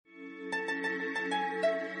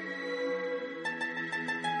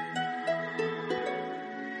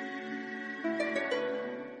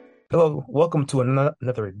Hello, welcome to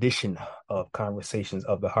another edition of Conversations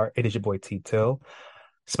of the Heart. It is your boy T Till.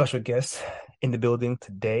 Special guest in the building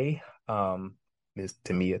today, is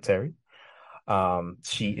Tamia Terry.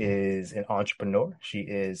 She is an entrepreneur. She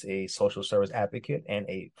is a social service advocate and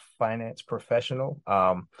a finance professional.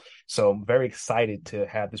 So I'm very excited to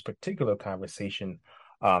have this particular conversation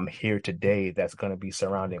here today that's going to be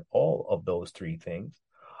surrounding all of those three things.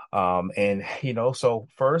 So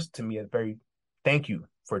first, to me, a very thank you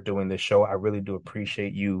for doing this show. I really do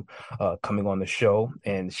appreciate you coming on the show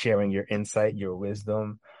and sharing your insight, your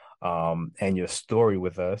wisdom, and your story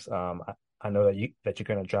with us. I know that you're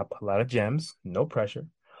gonna drop a lot of gems, no pressure.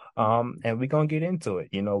 And we're gonna get into it.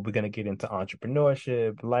 We're gonna get into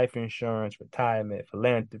entrepreneurship, life insurance, retirement,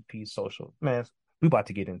 philanthropy, social man. We about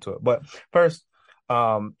to get into it. But first,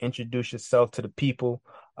 introduce yourself to the people.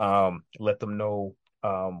 Let them know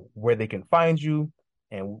where they can find you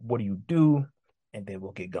and what do you do, and then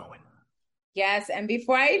we'll get going. Yes. And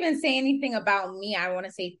before I even say anything about me, I want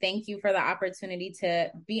to say thank you for the opportunity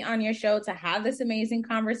to be on your show, to have this amazing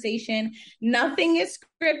conversation. Nothing is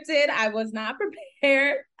scripted. I was not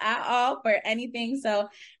prepared at all for anything. So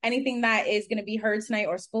anything that is going to be heard tonight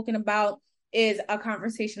or spoken about is a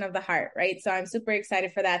conversation of the heart, right? So I'm super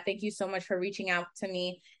excited for that. Thank you so much for reaching out to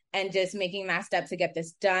me and just making that step to get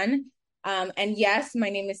this done. And yes,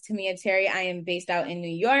 my name is Tamia Terry. I am based out in New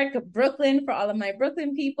York, Brooklyn, for all of my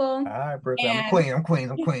Brooklyn people. All right, Brooklyn. I'm And Queens. I'm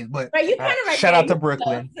Queens. I'm Queens. But right, you all right, kind of right shout there. out to You're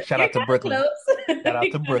Brooklyn. close. Shout You're out to kind of Brooklyn. close. Shout out to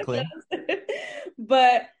You're kind of Brooklyn. close.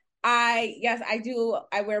 But yes, I do.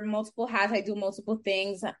 I wear multiple hats. I do multiple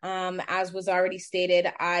things. As was already stated,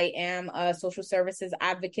 I am a social services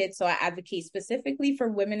advocate. So I advocate specifically for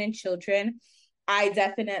women and children. I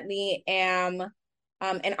definitely am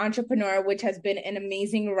an entrepreneur, which has been an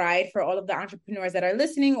amazing ride for all of the entrepreneurs that are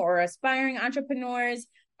listening or aspiring entrepreneurs.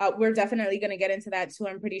 We're definitely going to get into that too,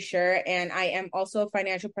 I'm pretty sure. And I am also a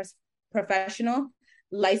financial professional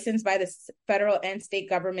licensed by the federal and state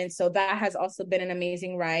government. So that has also been an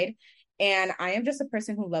amazing ride. And I am just a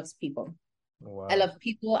person who loves people. I Wow. love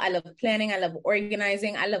people. I love planning. I love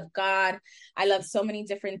organizing. I love God. I love so many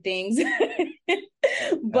different things. But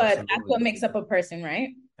that's what Absolutely. makes up a person, right?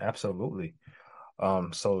 Absolutely.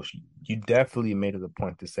 So you definitely made it a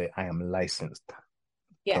point to say I am licensed. Don't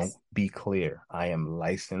Yes. be clear. I am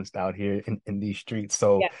licensed out here in these streets.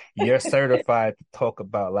 So Yes. you're certified to talk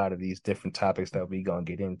about a lot of these different topics that we're gonna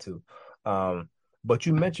get into. Um, but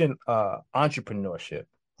you mentioned entrepreneurship,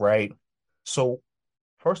 right? So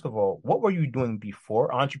first of all, what were you doing before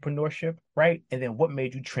entrepreneurship, right? And then what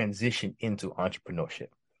made you transition into entrepreneurship?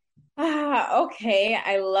 Okay.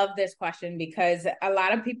 I love this question because a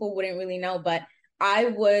lot of people wouldn't really know, but I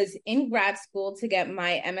was in grad school to get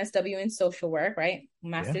my MSW in social work, right? Yeah.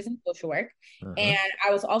 Master's in social work. Hmm. And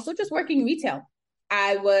I was also just working retail.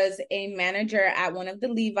 I was a manager at one of the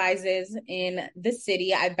Levi's in the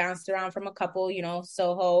city. I bounced around from a couple,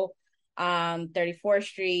 Soho, 34th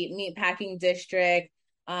Street, Meatpacking District,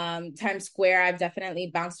 Times Square. I've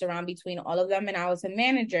definitely bounced around between all of them. And I was a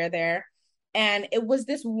manager there. And it was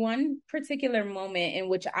this one particular moment in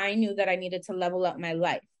which I knew that I needed to level up my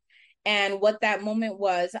life. And what that moment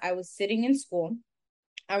was, I was sitting in school.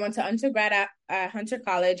 I went to undergrad at Hunter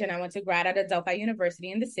College and I went to grad at Adelphi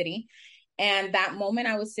University in the city. And that moment,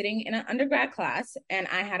 I was sitting in an undergrad class and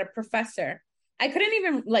I had a professor. I couldn't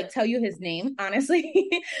even like tell you his name, honestly,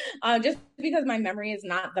 just because my memory is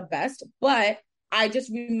not the best. But I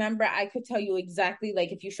just remember I could tell you exactly,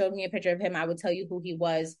 like, if you showed me a picture of him, I would tell you who he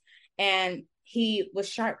was. And he was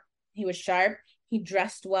sharp. He was sharp. He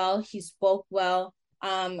dressed well. He spoke well.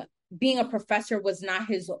 Being a professor was not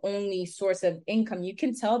his only source of income. You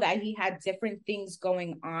can tell that he had different things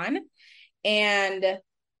going on. And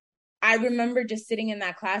I remember just sitting in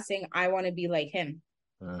that class saying, I want to be like him.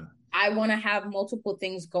 Mm. I want to have multiple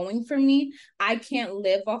things going for me. I can't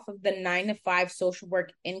live off of the 9 to 5 social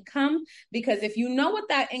work income because if you know what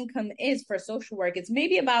that income is for social work, it's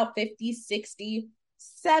maybe about 50, 60,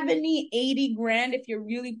 70, 80 grand if you're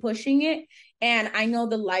really pushing it. And I know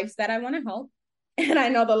the lives that I want to help. And I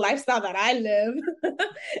know the lifestyle that I live.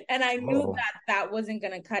 And I knew Oh, that that wasn't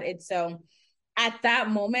going to cut it. So at that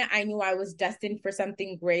moment, I knew I was destined for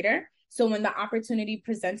something greater. So when the opportunity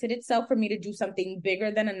presented itself for me to do something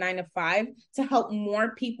bigger than a 9 to 5 to help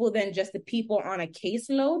more people than just the people on a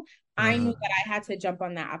caseload, I knew mhm. that I had to jump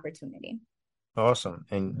on that opportunity. Awesome.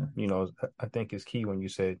 And I think it's key when you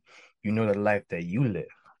said you know the life that you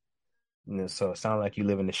live. So it sounds like you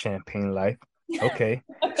live in the champagne life. Okay.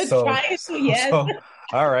 So Try so to, yes. so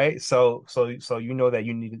all right. So you know that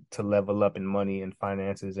you need to level up in money and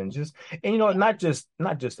finances and not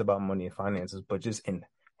just about money and finances, but just in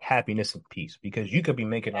happiness and peace, because you could be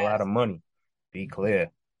making a lot Yes. of money, be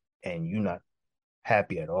clear, and you're not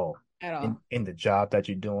happy at all At in all. the job that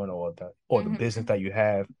you're doing, or the business that you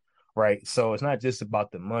have, right? So it's not just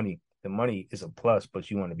about the money. The money is a plus, but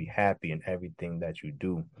you want to be happy in everything that you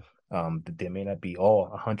do. There may not be all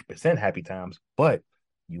 100% happy times, but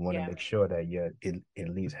you want to Yeah. make sure that you're at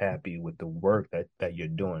least happy with the work that you're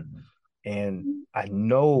doing. And I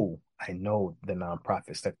know the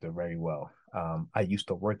nonprofit sector very well. I used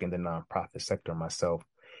to work in the nonprofit sector myself,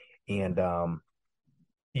 and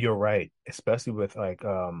you're right, especially with like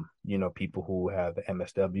people who have the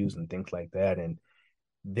MSWs and things like that, and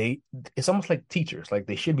they it's almost like teachers, like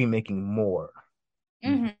they should be making more,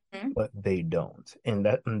 Mm-hmm. but they don't, and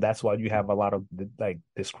that's why you have a lot of like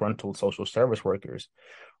disgruntled social service workers,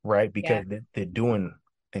 right? Yeah. Because they're doing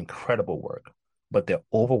incredible work, but they're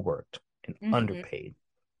overworked and Mm-hmm. underpaid,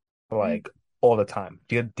 like all the time.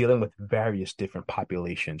 Dealing with various different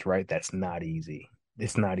populations, right? That's not easy.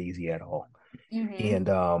 It's not easy at all. Mm-hmm. And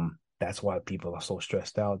that's why people are so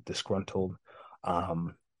stressed out, disgruntled.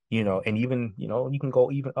 Um, and even, you can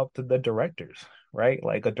go even up to the directors, right?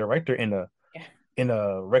 Like a director Yeah. in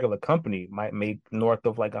a regular company might make north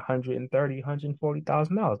of like 130,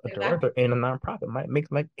 $140,000. A director Exactly. in a nonprofit might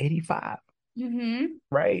make like 85, Mm-hmm.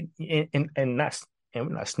 right? And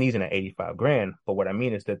we're not sneezing at 85 grand, but what I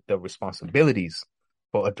mean is that the responsibilities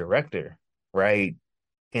for a director, right,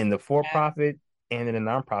 in the for Yeah. profit and in a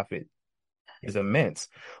nonprofit is immense.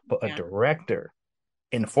 But a Yeah. director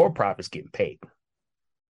in the for profit is getting paid,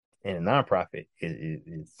 and a nonprofit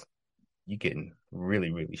is you getting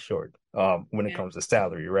really, really short when it Yeah. comes to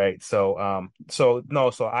salary, right? So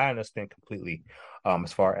no, so I understand completely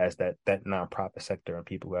as far as that nonprofit sector and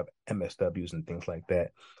people who have MSWs and things like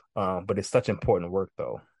that. But it's such important work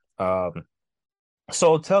though.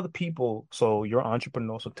 So tell the people, so you're an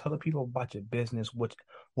entrepreneur, so tell the people about your business,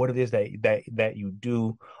 what it is that you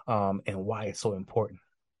do, and why it's so important.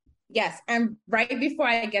 Yes. And right before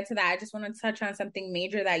I get to that, I just want to touch on something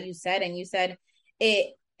major that you said. And you said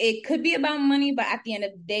it could be about money, but at the end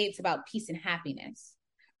of the day, it's about peace and happiness.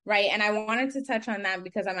 Right. And I wanted to touch on that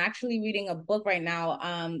because I'm actually reading a book right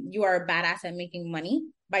now. You Are a Badass at Making Money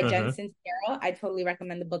by Jen Mm-hmm. Sincero. I totally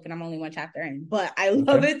recommend the book, and I'm only one chapter in, but I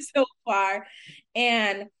love Okay. it so far.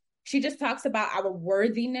 And she just talks about our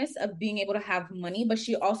worthiness of being able to have money, but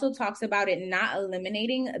she also talks about it not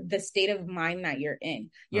eliminating the state of mind that you're in,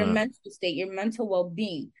 your Mm-hmm. mental state, your mental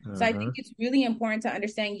well-being. So I Mm-hmm. think it's really important to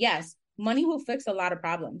understand, yes, money will fix a lot of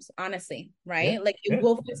problems, honestly, Yeah. right? Like it Yeah.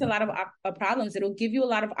 will fix a lot of problems. It'll give you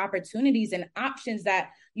a lot of opportunities and options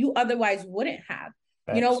that you otherwise wouldn't have.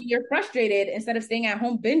 Facts. When you're frustrated, instead of staying at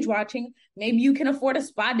home binge watching, maybe you can afford a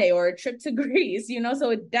spa day or a trip to Greece, so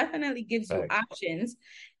it definitely gives you Facts. options.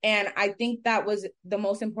 And I think that was the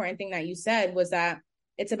most important thing that you said, was that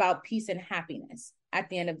it's about peace and happiness at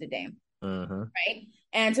the end of the day. Mm-hmm. Right.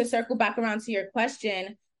 And to circle back around to your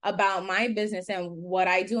question about my business and what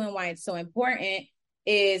I do and why it's so important,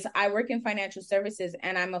 is I work in financial services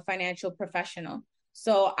and I'm a financial professional.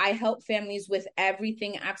 So I help families with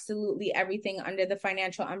everything, absolutely everything under the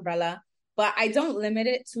financial umbrella. But I don't limit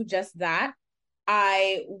it to just that.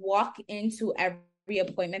 I walk into every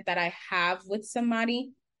appointment that I have with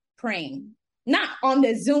somebody praying, not on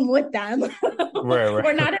the Zoom with them. Right, We're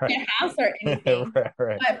right, not in their house or right, anything. right,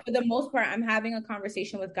 right. But for the most part, I'm having a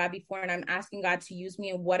conversation with God before, and I'm asking God to use me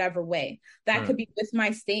in whatever way. That Mm, could be with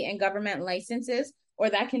my state and government licenses, or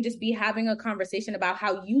that can just be having a conversation about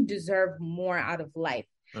how you deserve more out of life.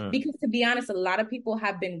 mm. Because to be honest, a lot of people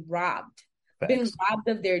have been Facts. robbed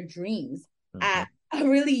of their dreams Mm-hmm. at a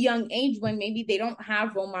really young age when maybe they don't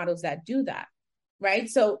have role models that do that. Right.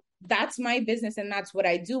 So that's my business and that's what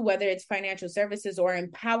I do, whether it's financial services or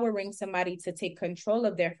empowering somebody to take control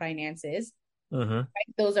of their finances. Mm-hmm.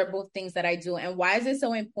 Right? Those are both things that I do. And why is it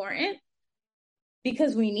so important?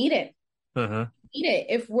 Because we need it. Mm-hmm. Need it.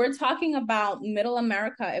 If we're talking about middle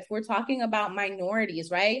America, if we're talking about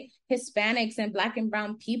minorities, right? Hispanics and Black and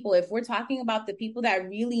brown people, if we're talking about the people that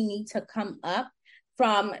really need to come up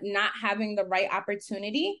from not having the right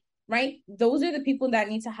opportunity, right? Those are the people that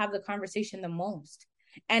need to have the conversation the most.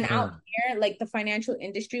 And out Mm. here, like the financial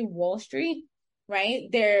industry, Wall Street, right?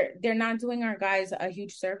 They're not doing our guys a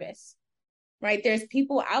huge service, right? There's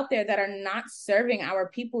people out there that are not serving our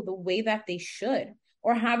people the way that they should,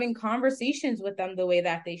 or having conversations with them the way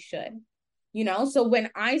that they should. So when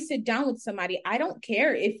I sit down with somebody, I don't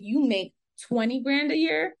care if you make 20 grand a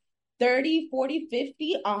year, 30, 40,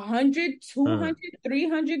 50, 100, Mm. 200,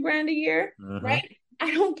 300 grand a year, Mm-hmm. right?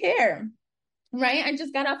 I don't care, right? I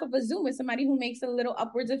just got off of a Zoom with somebody who makes a little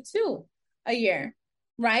upwards of two a year,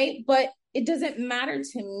 right? But it doesn't matter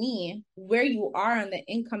to me where you are on the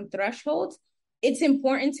income threshold. It's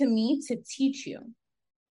important to me to teach you,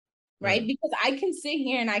 right? Mm, Because I can sit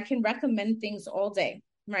here and I can recommend things all day,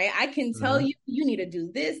 right? I can tell mm-hmm, you, you need to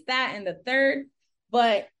do this, that, and the third,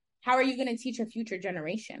 but how are you going to teach a future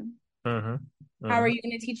generation? mm-hmm, How are mm-hmm. you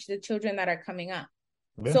going to teach the children that are coming up?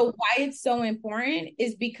 Yeah. So why it's so important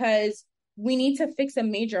is because we need to fix a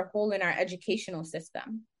major hole in our educational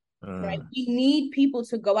system, right? Mm, We need people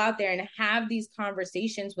to go out there and have these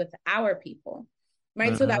conversations with our people,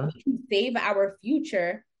 right? So that mm-hmm. we can save our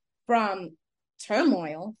future from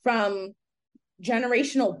turmoil, from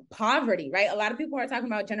generational poverty, right? A lot of people are talking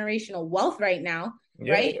about generational wealth right now,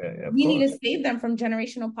 Yeah, right? yeah, yeah, of We need course. to save them from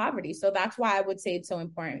generational poverty. So that's why I would say it's so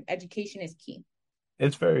important. Education is key.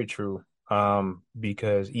 It's very true.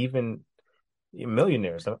 Because even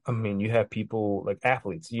millionaires, I mean, you have people like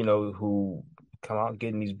athletes, who come out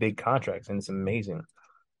getting these big contracts and it's amazing,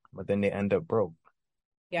 but then they end up broke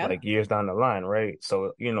Yep. like years down the line, right?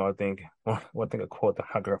 So, I think one thing a quote that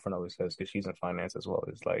my girlfriend always says, because she's in finance as well,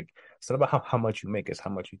 is like, it's not about how much you make, it's how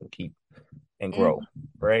much you can keep and grow, Mm-hmm.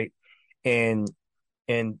 right? And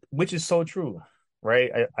which is so true,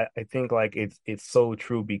 right? I think like it's so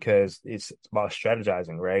true because it's about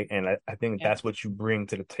strategizing, right? And I think Yes. that's what you bring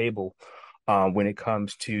to the table when it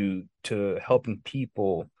comes to helping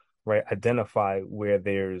people, right, identify where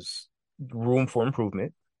there's room for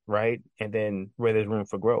improvement, right? And then where there's room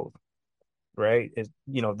for growth, right?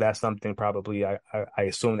 That's something probably I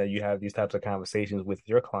assume that you have these types of conversations with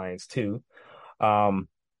your clients too, um,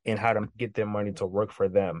 and how to get their money to work for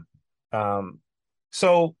them.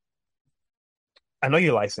 So I know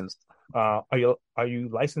you're licensed. Are you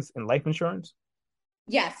licensed in life insurance?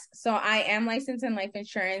 Yes. So I am licensed in life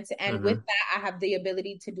insurance. And with Mm-hmm. that, I have the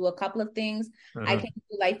ability to do a couple of things. I Mm-hmm. can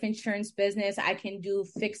do life insurance business. I can do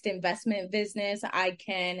fixed investment business. I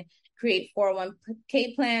can create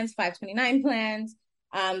 401k plans, 529 plans.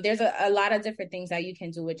 There's a lot of different things that you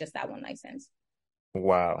can do with just that one license.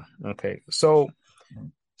 Wow. Okay. So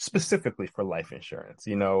specifically for life insurance,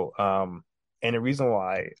 and the reason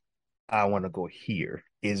why I want to go here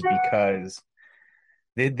is because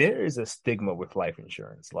there is a stigma with life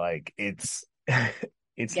insurance. Like it's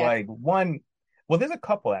Yes. like one, well, there's a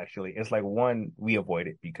couple actually. It's like one, we avoid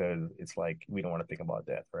it because it's like we don't want to think about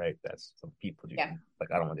death, right? That's some people do. Yeah.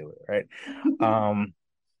 Like I don't want to do it, right? Um,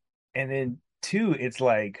 and then two, it's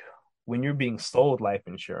like when you're being sold life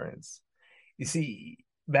insurance, you see,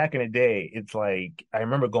 back in the day, it's like I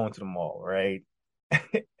remember going to the mall, right?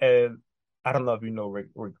 And I don't know if you know where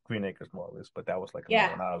Green Acres Mall is, but that was like a mall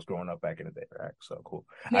Yeah. when I was growing up back in the day, right? So cool.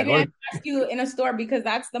 I Maybe go I to can ask you in a store because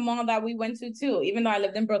that's the mall that we went to too, even though I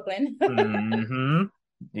lived in Brooklyn. hmm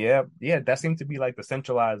Yeah, yeah, that seemed to be like the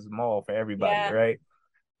centralized mall for everybody, Yeah. right?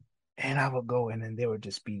 And I would go, and then there would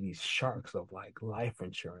just be these sharks of like life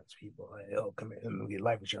insurance people. Like, oh, come here, let me get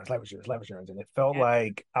life insurance, life insurance, life insurance. And it felt Yeah.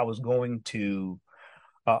 like I was going to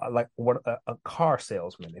like what a car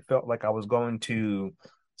salesman. It felt like I was going to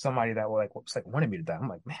somebody that was like wanted me to die. I'm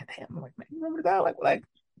like, man, damn. I'm like, man, you remember that? Like,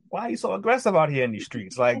 why are you so aggressive out here in these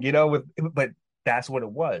streets? Like, but that's what it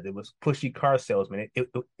was. It was pushy car salesman.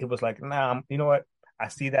 It was like, nah, you know what? I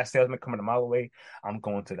see that salesman coming a mile away. I'm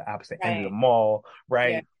going to the opposite end of the Right. mall, Yeah.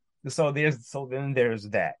 right? So then there's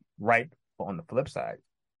that, right? But on the flip side,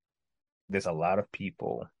 there's a lot of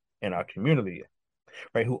people in our community,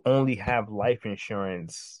 right, who only have life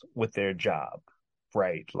insurance with their job,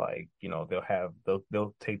 right? Like,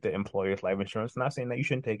 they'll take the employer's life insurance. I'm not saying that you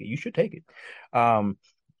shouldn't take it. You should take it.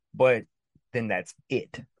 But then that's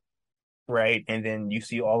it, right? And then you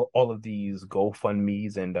see all of these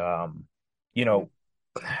GoFundMe's and you know,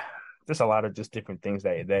 there's a lot of just different things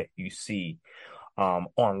that you see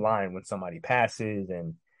online when somebody passes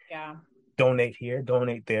and Yeah. donate here,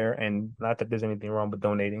 donate there, and not that there's anything wrong with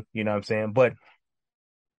donating, you know what I'm saying? But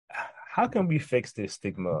how can we fix this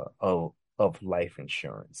stigma of life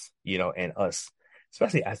insurance, and us,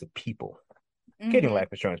 especially as a people, getting Mm-hmm. life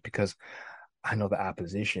insurance? Because I know the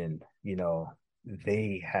opposition,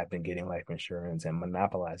 they have been getting life insurance and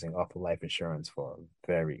monopolizing off of life insurance for a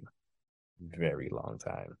very, very long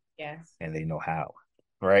time, Yes. and they know how,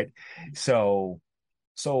 right? So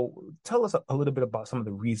tell us a little bit about some of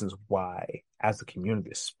the reasons why, as a community,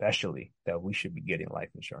 especially, that we should be getting life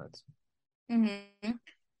insurance. Mm-hmm.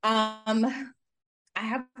 I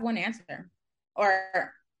have one answer,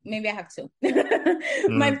 or maybe I have two.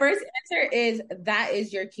 My Mm, first answer is that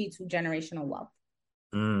is your key to generational wealth.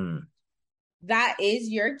 mm, That is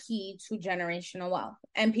your key to generational wealth.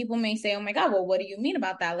 And people may say, oh my God, well, what do you mean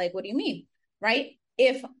about that? Like, what do you mean? Right?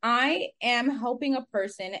 If I am helping a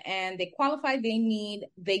person and they qualify,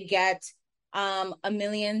 they get $1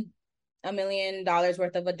 million $1 million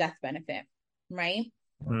worth of a death benefit, right?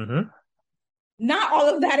 Mm-hmm. Not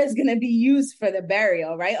all of that is going to be used for the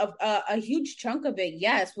burial, right? A huge chunk of it,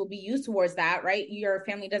 yes, will be used towards that, right? Your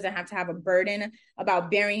family doesn't have to have a burden about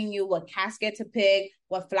burying you, what casket to pick,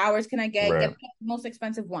 what flowers can I get. Right. Get the most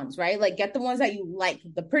expensive ones, right? Like get the ones that you like,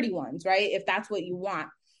 the pretty ones, right? If that's what you want.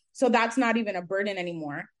 So that's not even a burden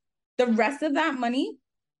anymore. The rest of that money,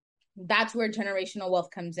 that's where generational wealth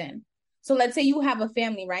comes in. So let's say you have a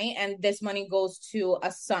family, right? And this money goes to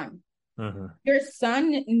a son. Mm-hmm. Your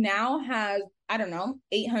son now has, I don't know,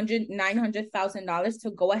 $800,000, $900,000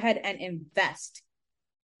 to go ahead and invest,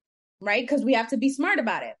 right? Because we have to be smart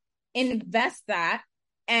about it. Invest that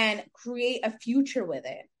and create a future with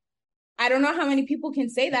it. I don't know how many people can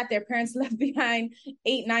say that their parents left behind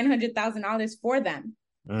 $900,000 for them,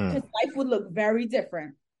 because life would look very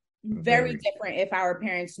different, very different if our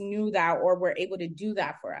parents knew that or were able to do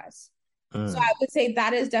that for us. So I would say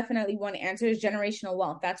that is definitely one answer, is generational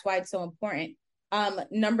wealth. That's why it's so important.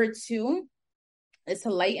 Number two is to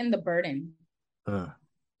lighten the burden.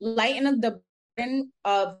 Lighten the burden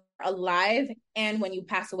of alive and when you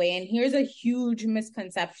pass away. And here's a huge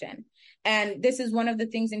misconception. And this is one of the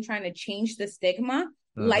things in trying to change the stigma.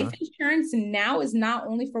 Life insurance now is not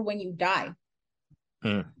only for when you die.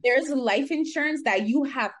 There's life insurance that you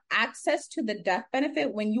have access to the death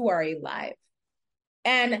benefit when you are alive.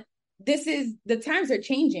 And this is, the times are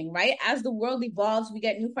changing, right? As the world evolves, we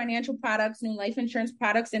get new financial products, new life insurance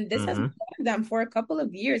products, and this has been one of them for a couple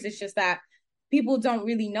of years. It's just that people don't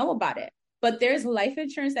really know about it. But there's life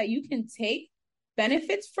insurance that you can take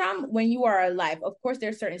benefits from when you are alive. Of course,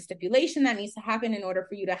 there's certain stipulation that needs to happen in order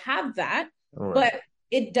for you to have that, but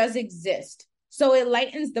it does exist. So it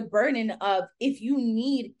lightens the burden of if you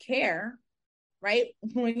need care, right,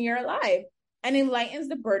 when you're alive, and it lightens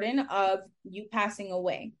the burden of you passing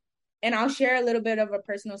away. And I'll share a little bit of a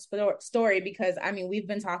personal story because, I mean, we've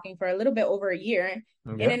been talking for a little bit over a year,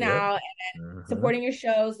 in and out, and supporting your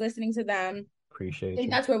shows, listening to them. Appreciate I think you.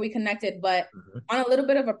 that's where we connected. But on a little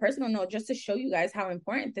bit of a personal note, just to show you guys how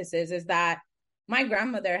important this is that my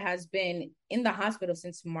grandmother has been in the hospital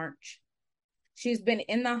since March. She's been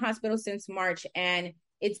in the hospital since March, and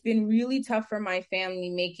it's been really tough for my family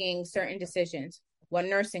making certain decisions. What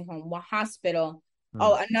nursing home, what hospital,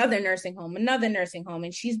 oh, another nursing home.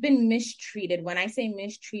 And she's been mistreated. When I say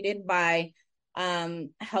mistreated by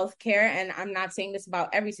healthcare, and I'm not saying this about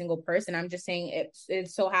every single person, I'm just saying it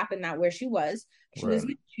so happened that where she was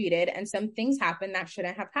mistreated, and some things happened that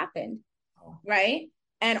shouldn't have happened. Right.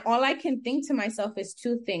 And all I can think to myself is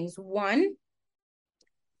two things. One,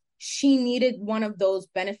 she needed one of those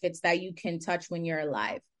benefits that you can touch when you're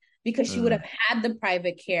alive, because she would have had the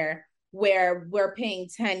private care where we're paying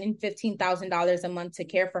 $10,000 and $15,000 a month to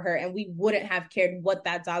care for her, and we wouldn't have cared what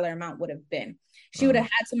that dollar amount would have been. She would have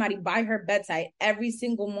had somebody by her bedside every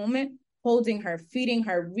single moment, holding her, feeding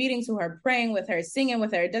her, reading to her, praying with her, singing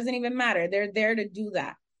with her. It doesn't even matter. They're there to do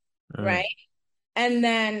that. Right. And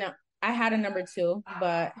then I had a number two,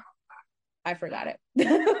 but I forgot it.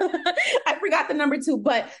 I forgot the number two,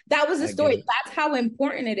 but that was the story. That's how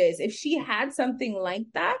important it is. If she had something like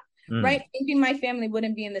that, right, maybe my family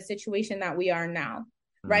wouldn't be in the situation that we are now.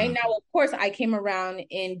 Right now, of course, I came around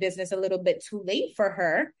in business a little bit too late for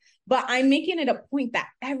her, but I'm making it a point that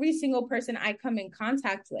every single person I come in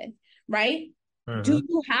contact with, right, do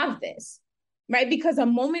you have this? Right? Because a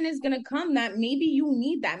moment is going to come that maybe you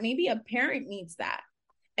need that. Maybe a parent needs that.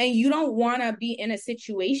 And you don't want to be in a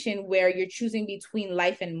situation where you're choosing between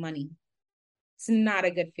life and money. It's not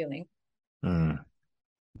a good feeling.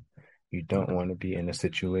 You don't want to be in a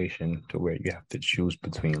situation to where you have to choose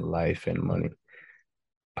between life and money.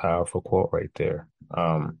 Powerful quote right there.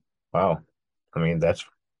 Wow. I mean,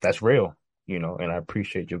 that's real, and I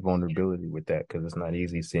appreciate your vulnerability with that, because it's not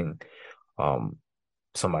easy seeing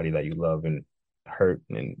somebody that you love and hurt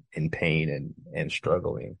and in pain and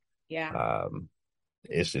struggling. Yeah.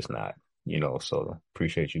 It's just not, so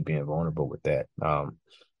appreciate you being vulnerable with that.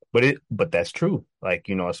 But that's true. Like,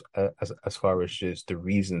 as far as just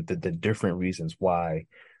the different reasons why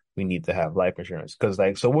we need to have life insurance. Because,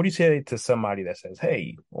 like, so what do you say to somebody that says,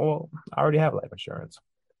 hey, well, I already have life insurance.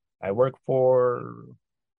 I work for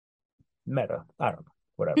Meta. I don't know,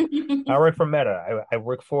 whatever. I work for Meta. I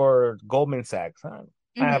work for Goldman Sachs. I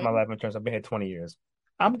have my life insurance. I've been here 20 years.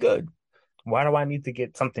 I'm good. Why do I need to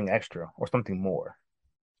get something extra or something more?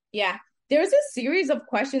 Yeah. There's a series of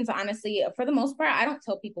questions, honestly. For the most part, I don't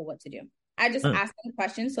tell people what to do. I just ask them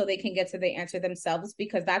questions so they can get to the answer themselves,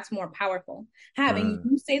 because that's more powerful. Having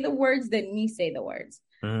you say the words than me say the words.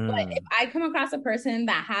 But if I come across a person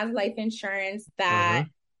that has life insurance, that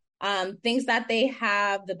thinks that they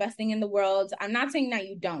have the best thing in the world, I'm not saying that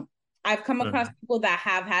you don't. I've come across Mm-hmm. people that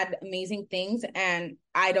have had amazing things and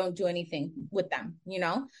I don't do anything with them. You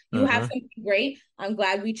know, you have Mm-hmm. something great. I'm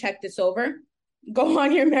glad we checked this over. Go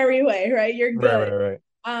on your merry way, right? You're Right, good. right,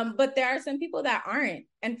 right. But there are some people that aren't.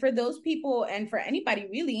 And for those people and for anybody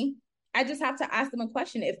really, I just have to ask them a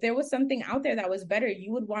question. If there was something out there that was better,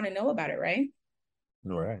 you would want to know about it, right?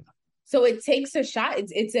 Right. So it takes a shot.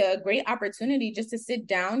 It's a great opportunity just to sit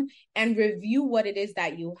down and review what it is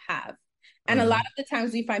that you have. And a lot Mm-hmm. of the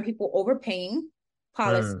times we find people overpaying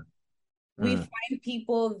policy. We Mm-hmm. find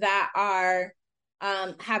people that are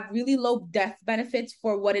have really low death benefits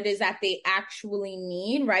for what it is that they actually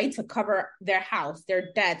need, right? To cover their house, their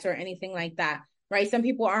debts, or anything like that, right? Some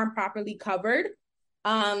people aren't properly covered.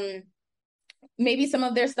 Um, Maybe some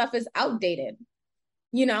of their stuff is outdated,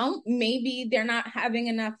 you know, maybe they're not having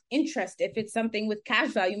enough interest. If it's something with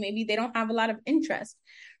cash value, maybe they don't have a lot of interest,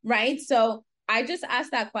 right? So I just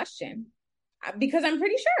asked that question because I'm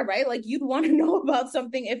pretty sure, right? Like you'd want to know about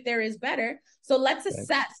something if there is better. So Thanks.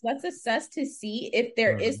 let's assess to see if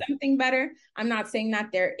there is Mm-hmm. something better. I'm not saying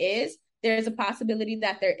that there is. There's a possibility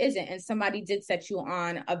that there isn't, and somebody did set you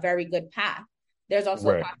on a very good path. There's also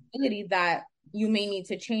a Right. possibility that you may need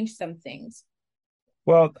to change some things.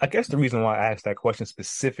 Well, I guess the reason why I asked that question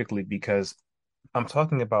specifically because I'm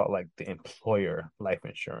talking about like the employer life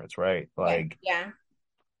insurance, right? Okay. Like, Yeah.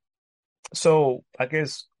 so I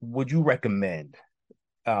guess would you recommend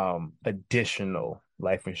additional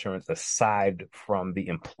life insurance aside from the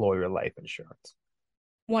employer life insurance?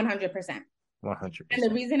 100%. And the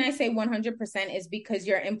 100%. reason I say 100% is because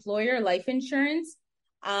your employer life insurance,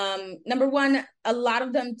 number one, a lot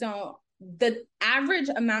of them don't. The average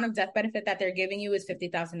amount of death benefit that they're giving you is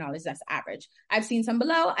 $50,000. That's average. I've seen some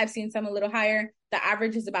below. I've seen some a little higher. The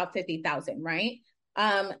average is about 50,000, right?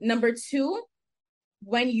 Number two,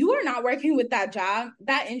 when you are not working with that job,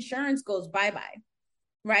 that insurance goes bye bye,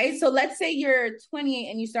 right? So let's say you're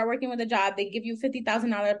 20 and you start working with a job, they give you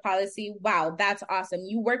 $50,000 policy. Wow, that's awesome.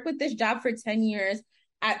 You work with this job for 10 years.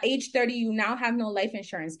 At age 30, you now have no life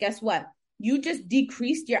insurance. Guess what? You just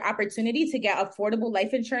decreased your opportunity to get affordable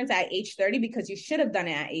life insurance at age 30 because you should have done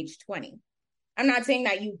it at age 20. I'm not saying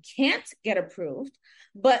that you can't get approved,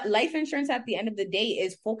 but life insurance at the end of the day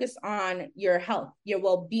is focused on your health, your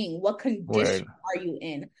well being. What Right. condition are you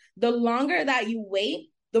in? The longer that you wait,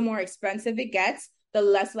 the more expensive it gets, the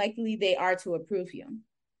less likely they are to approve you.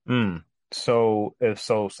 Mm. So if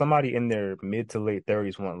so somebody in their mid to late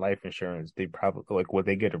 30s want life insurance, they probably like would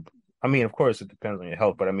they get a I mean, of course it depends on your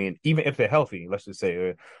health, but I mean, even if they're healthy, let's just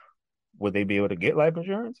say, would they be able to get life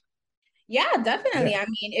insurance? Yeah, definitely. Yeah. I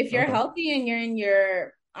mean, if you're Okay. healthy and you're in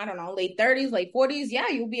your, I don't know, late 30s, late 40s, yeah,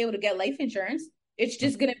 you'll be able to get life insurance. It's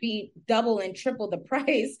just going to be double and triple the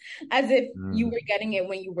price as if you Mm. were getting it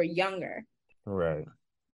when you were younger. Right.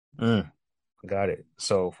 Mm. Got it.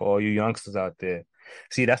 So for all you youngsters out there,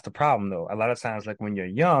 see, that's the problem though. A lot of times, like when you're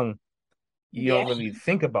young, you Yeah. don't really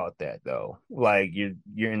think about that though. Like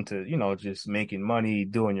you're into, just making money,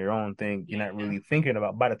 doing your own thing. You're not Yeah. really thinking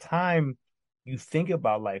about by the time you think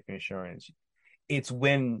about life insurance, it's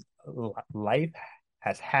when life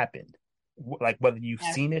has happened. Like whether you've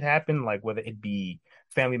Yes. seen it happen, like whether it be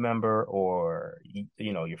family member or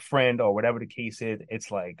your friend or whatever the case is,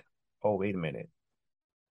 it's like, oh, wait a minute,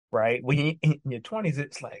 right? When you in your 20s,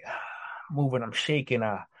 it's like moving, I'm shaking.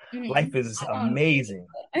 Life Mhm. is I know. amazing.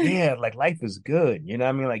 Yeah, like life is good. You know what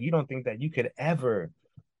I mean? Like you don't think that you could ever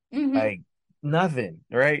Hmm. like nothing,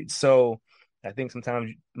 right? So I think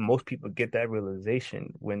sometimes most people get that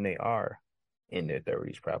realization when they are in their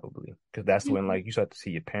 30s, probably, because that's when like you start to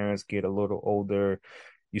see your parents get a little older.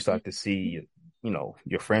 You start to see,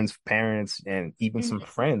 your friends' parents and even some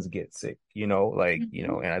friends get sick, and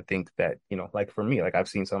I think that, like for me, like I've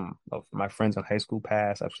seen some of my friends in high school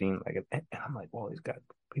pass. I've seen like, and I'm like, whoa, he's got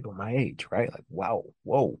people my age, right? Like, wow,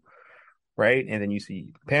 whoa, right? And then you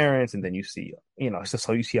see parents, and then you see, it's just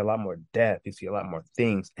so you see a lot more death, you see a lot more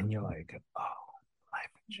things, and you're like, oh, life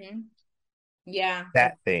insurance, Hmm. Yeah.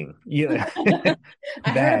 that thing, yeah, I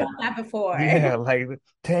heard that, about that before. yeah, like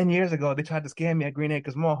 10 years ago, they tried to scam me at Green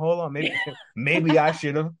Acres Mall. Hold on, maybe I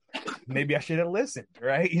should have listened,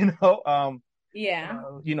 right? Yeah.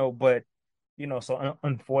 But so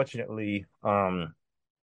unfortunately, I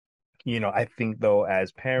think though,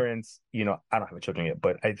 as parents, I don't have children yet,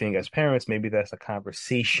 but I think as parents, maybe that's a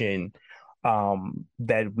conversation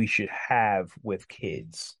that we should have with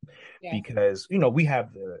kids Yes. because, we have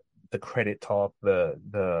the credit talk,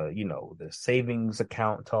 the savings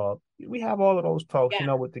account talk. We have all of those talks,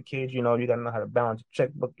 Yeah. with the kids, you gotta know how to balance your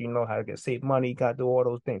checkbook, how to get save money, you gotta do all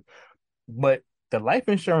those things. But the life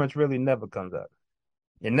insurance really never comes up.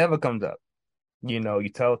 It never comes up.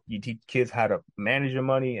 You teach kids how to manage your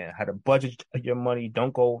money and how to budget your money.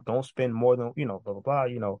 Don't spend more than, blah, blah,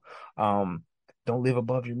 blah, don't live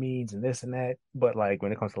above your means and this and that. But like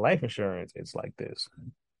when it comes to life insurance, it's like this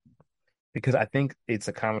because I think it's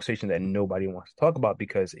a conversation that nobody wants to talk about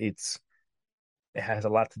because it has a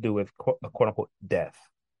lot to do with quote unquote death,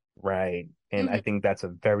 right? And I Mhm. think that's a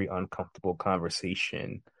very uncomfortable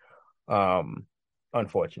conversation, um,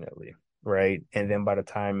 unfortunately, right? And then by the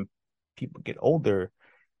time people get older,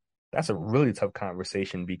 that's a really tough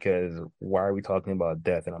conversation because why are we talking about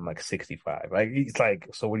death? And I'm like 65. Like it's like,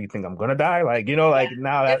 so what do you think? I'm gonna die? Like, Yeah. like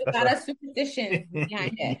now There's a that's lot a of superstition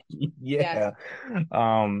behind it. Yes.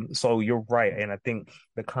 yeah. So you're right. And I think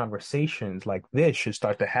the conversations like this should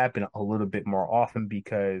start to happen a little bit more often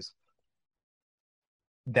because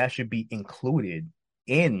that should be included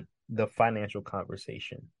in the financial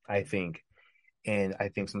conversation, I think. And I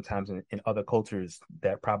think sometimes in other cultures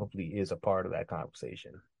that probably is a part of that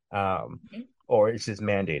conversation. Um, Mhm. or it's just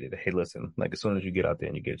mandated. Hey, listen, like as soon as you get out there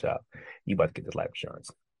and you get a job, you about to get this life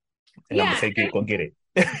insurance. And I'm gonna Yeah. say, go get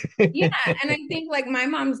Yeah, it. and I think like my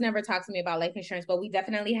mom's never talked to me about life insurance, but we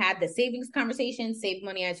definitely had the savings conversation, save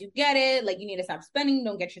money as you get it. Like you need to stop spending,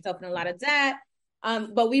 don't get yourself in a lot of debt.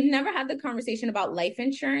 But we've never had the conversation about life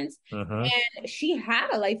insurance. Hmm. And she had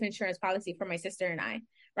a life insurance policy for my sister and I,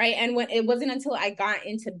 right? And when it wasn't until I got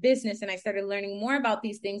into business and I started learning more about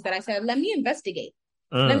these things that I said, let me investigate.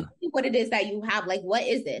 Let me Mm. see what it is that you have. Like, what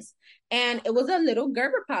is this? And it was a little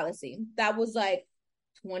Gerber policy that was like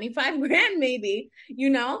 25 grand, maybe, you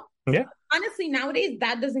know? Yeah. Honestly, nowadays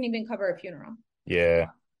that doesn't even cover a funeral, Yeah.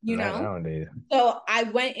 you Not know? nowadays. So I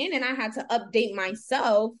went in and I had to update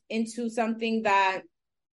myself into something that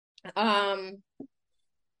um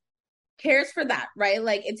cares for that, right?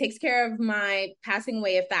 Like it takes care of my passing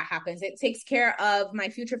away if that happens. It takes care of my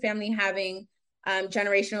future family having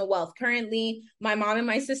generational wealth. Currently, my mom and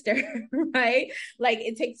my sister, right? Like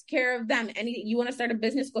it takes care of them. Any you want to start a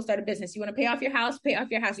business, go start a business. You want to pay off your house, pay off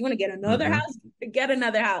your house. You want to get another Hmm. house, get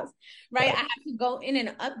another house, right? I Right. have to go in and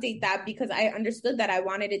update that because I understood that I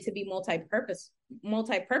wanted it to be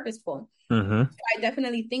multi-purposeful. Hmm. I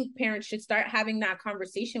definitely think parents should start having that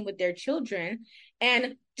conversation with their children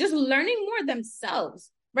and just learning more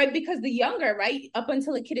themselves, right? Because the younger, right, up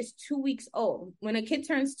until a kid is 2 weeks old, when a kid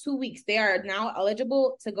turns 2 weeks, they are now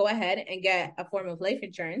eligible to go ahead and get a form of life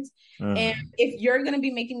insurance. And Mm. if you're going to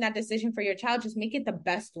be making that decision for your child, just make it the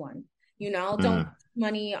best one. Don't Mm.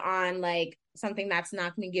 money on like something that's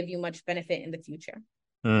not going to give you much benefit in the future.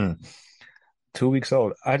 Mm. 2 weeks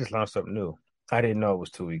old. I just learned something new. I didn't know it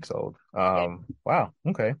was 2 weeks old. Yeah. Wow,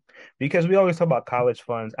 okay. Because we always talk about college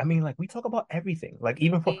funds. I mean, like we talk about everything. Like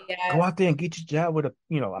even for go Yes. out there and get your job with a,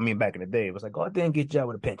 I mean, back in the day, it was like go out there and get your job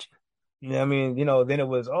with a pension. You know what I mean? Then it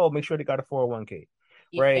was, oh, make sure they got a 401k,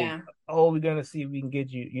 right? Yeah. Oh, we're gonna see if we can get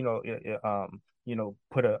you,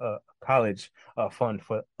 put a college fund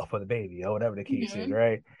for the baby or whatever the case is, Mm-hmm.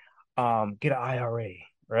 right? Get an IRA,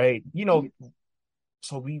 right?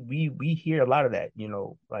 So we hear a lot of that,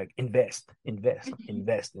 like Mm-hmm. invest in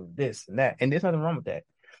this and that, and there's nothing wrong with that.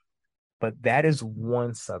 But that is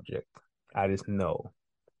one subject I just know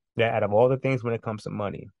that out of all the things when it comes to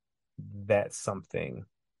money, that's something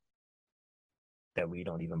that we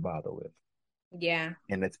don't even bother with. Yeah.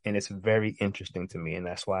 And it's very interesting to me, and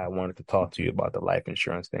that's why I wanted to talk to you about the life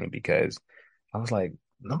insurance thing because I was like,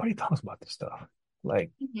 nobody talks about this stuff. Like,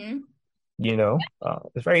 Mm-hmm.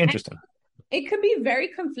 it's very interesting. It could be very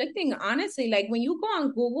conflicting, honestly. Like when you go on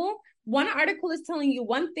Google, one article is telling you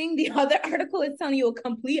one thing, the other article is telling you a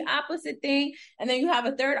complete opposite thing. And then you have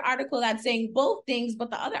a third article that's saying both things,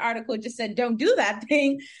 but the other article just said, don't do that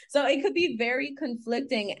thing. So it could be very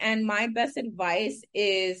conflicting. And my best advice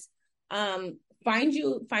is find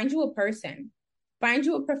you a person, find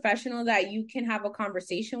you a professional that you can have a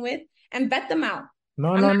conversation with and vet them out.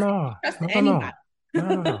 No, I'm no, not saying no, trust no, no, anybody. no,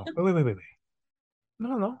 no, no, no, no. Wait. No,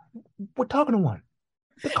 no, no. We're talking to one.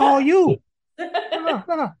 They call you. No, no,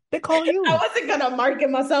 no, no. They call I you. wasn't gonna market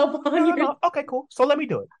myself No, on no, your. no. Okay, cool. So let me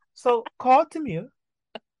do it. So call Tamia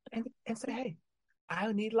and say, hey,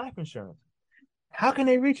 I need life insurance. How can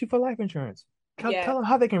they reach you for life insurance? Yeah. Tell them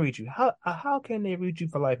how they can reach you. How can they reach you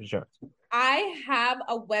for life insurance? I have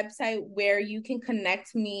a website where you can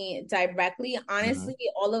connect me directly. Hmm. Honestly,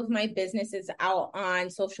 all of my business is out on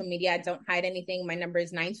social media. I don't hide anything. My number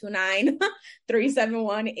is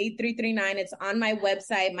 929-371-8339. It's on my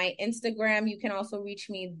website. My Instagram, you can also reach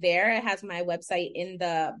me there. It has my website in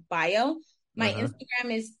the bio. My Hmm.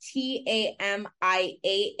 Instagram is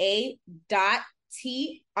TAMIAA dot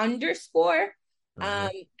T underscore. Um, Hmm.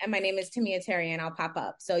 and my name is Tamia Terry, and I'll pop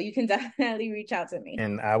up. So you can definitely reach out to me.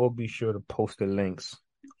 And I will be sure to post the links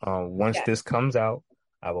Once Yeah. this comes out,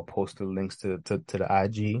 I will post the links to the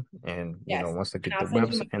IG, and Yes. once I And get I'll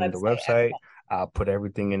send you my the website as website, well. I'll put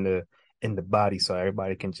everything in the body so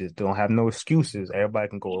everybody can just don't have no excuses. Everybody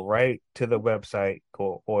can go right to the website,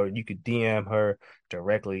 go or you could DM her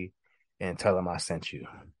directly and tell them I sent you.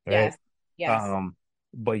 Right? Yes. Yes. Um,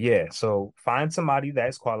 but yeah, so find somebody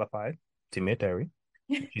that's qualified. Timmy Terry.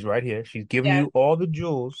 She's right here. She's giving Yes. you all the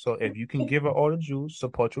jewels. So if you can give her all the jewels,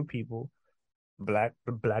 support your people. Black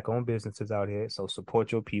owned businesses out here. So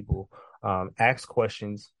support your people. Ask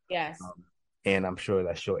questions. Yes. Um, and I'm sure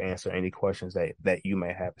that she'll answer any questions that you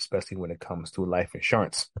may have, especially when it comes to life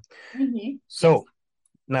insurance. Yes. So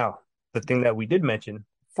now the thing that we did mention,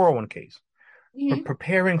 401ks. hmm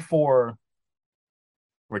Preparing for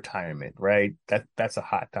retirement, right? That's a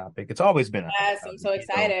hot topic. It's always been a hot Yes. I'm topic, so you know.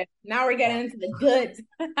 excited. Now we're Uh, getting into the goods.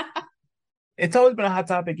 it's always been a hot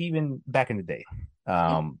topic, even back in the day.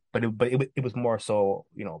 But it was more so,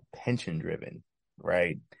 pension driven,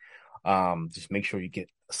 right? Just make sure you get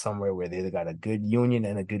somewhere where they got a good union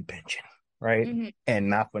and a good pension, right? hmm And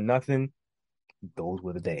not for nothing, those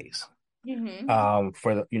were the days. hmm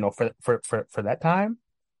For the for that time,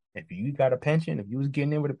 if you got a pension, if you was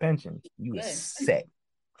getting in with a pension, you was Good. set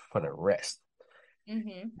for the rest.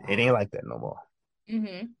 hmm It ain't like that no more.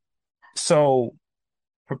 hmm So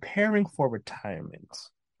preparing for retirement.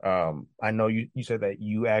 I know you said that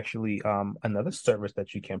you actually another service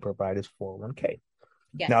that you can provide is 401k.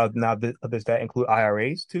 Yes. Now does that include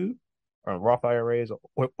IRAs too, or Roth IRAs,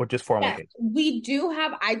 or just Yes, 401ks? we do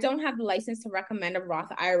have, I don't have the license to recommend a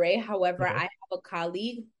Roth IRA. However, Okay. I have a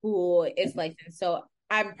colleague who is licensed. So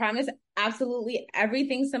I promise absolutely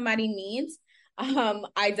everything somebody needs.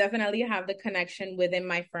 I definitely have the connection within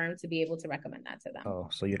my firm to be able to recommend that to them. Oh,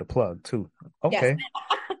 so you're the plug too. Yes.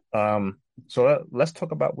 Okay. So let's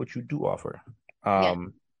talk about what you do offer. Yes.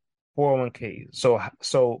 401ks.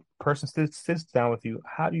 So person sits down with you.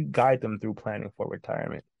 How do you guide them through planning for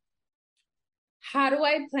retirement? How do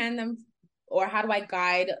I plan them or how do I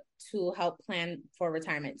guide to help plan for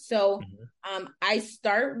retirement? So Mhm. I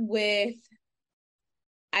start with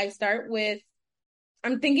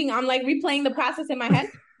I'm thinking, I'm like replaying the process in my head.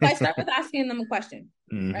 So I start with asking them a question,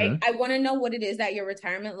 right? hmm I want to know what it is that your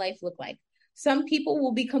retirement life look like. Some people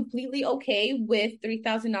will be completely okay with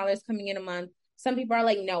 $3,000 coming in a month. Some people are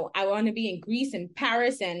like, no, I want to be in Greece and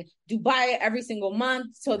Paris and Dubai every single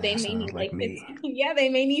month. So they That may sounds need like like me. 15, yeah, they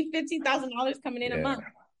may need $15,000 coming in a Yeah. month,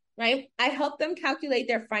 right? I help them calculate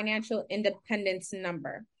their financial independence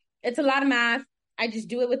number. It's a lot of math. I just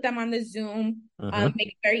do it with them on the Zoom, hmm make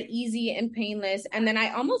it very easy and painless. And then I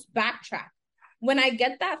almost backtrack. When I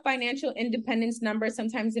get that financial independence number,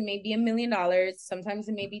 sometimes it may be $1 million, sometimes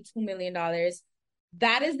it may be $2 million.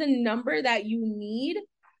 That is the number that you need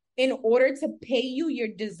in order to pay you your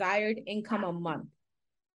desired income a month.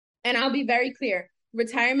 And I'll be very clear,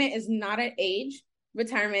 retirement is not an age,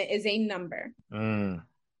 retirement is a number. Mm,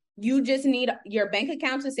 You just need your bank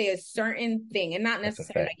account to say a certain thing, and not that's a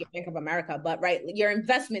necessarily fact. like your Bank of America, but right, your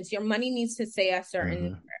investments, your money needs to say a certain hmm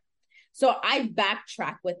number. So I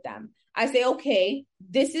backtrack with them. I say, okay,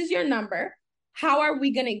 this is your number. How are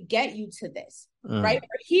we going to get you to this? Right? Mm,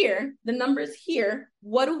 We're here, the number's here.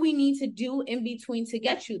 What do we need to do in between to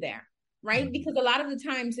get you there? Right? mm, Because a lot of the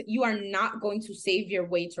times you are not going to save your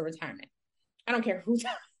way to retirement. I don't care who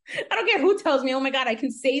I don't care who tells me, oh my God, I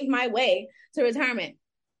can save my way to retirement.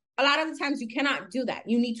 A lot of the times you cannot do that.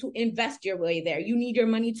 You need to invest your way there. You need your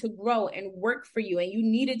money to grow and work for you. And you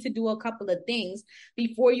needed to do a couple of things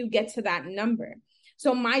before you get to that number.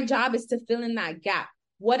 So my job is to fill in that gap.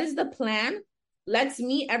 What is the plan? Let's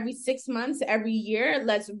meet every 6 months, every year.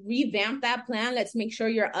 Let's revamp that plan. Let's make sure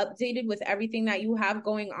you're updated with everything that you have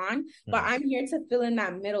going on. But mm. I'm here to fill in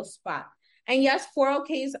that middle spot. And yes,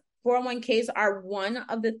 401ks are one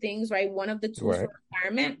of the things, right? One of the tools Right. for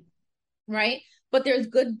retirement, right? But there's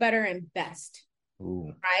good, better, and best,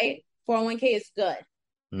 Ooh. right? 401k is good,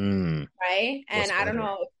 Mm. right? And What's I don't better?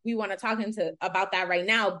 know if we want to talk into about that right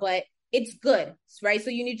now, but it's good, right?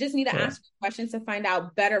 So just need to Yeah. ask questions to find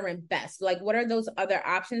out better and best. Like, what are those other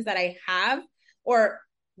options that I have, or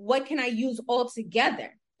what can I use all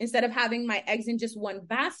together instead of having my eggs in just one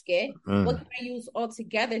basket? What Mm. can I use all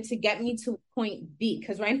together to get me to point B?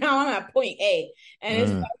 Because right now I'm at point A, and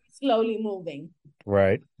it's Mm. slowly moving.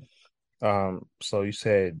 Right. So you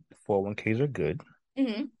said 401ks are good.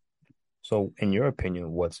 Mm-hmm. So in your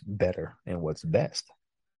opinion, what's better and what's best?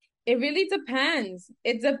 It really depends.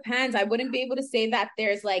 It depends. I wouldn't be able to say that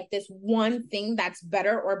there's like this one thing that's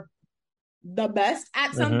better or the best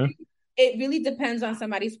at Mm-hmm. something. it really depends on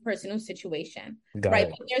somebody's personal situation, Got right?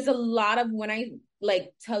 it. But there's a lot of, when I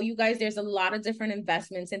like tell you guys, there's a lot of different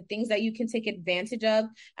investments and things that you can take advantage of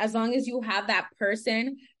as long as you have that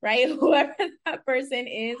person, right? Whoever that person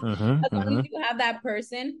is, Mm-hmm. as long as Mm-hmm. you have that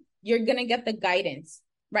person, you're gonna get the guidance,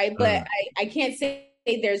 right? But Mm. I can't say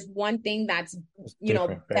there's one thing that's, It's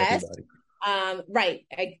different for best. everybody. Right.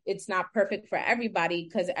 It's not perfect for everybody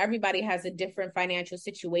because everybody has a different financial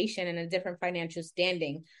situation and a different financial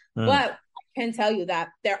standing. Mm. But I can tell you that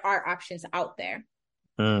there are options out there.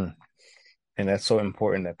 Mm. And that's so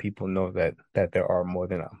important that people know that there are more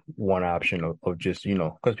than one option of just,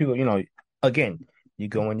 because people, again, you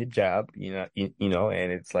go in your job, and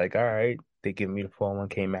it's like, all right, they give me the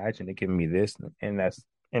 401k match and they give me this, and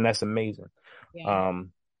that's amazing. Yeah.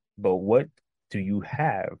 Um, but what do you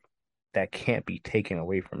have that can't be taken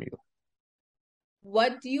away from you?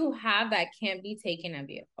 What do you have that can't be taken of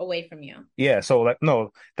you away from you? Yeah, so like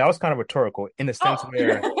no, that was kind of rhetorical in the sense Oh,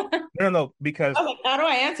 where no, no, no, because okay. How do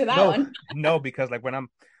I answer that no, one? no, because like when I'm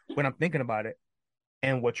thinking about it.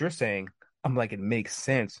 And what you're saying, I'm like, it makes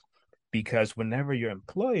sense because whenever your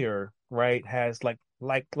employer, right, has like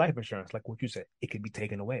life insurance, like what you said, it could be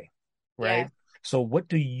taken away, right? Yes. So what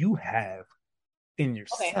do you have in Okay.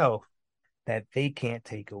 yourself that they can't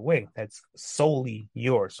take away? That's solely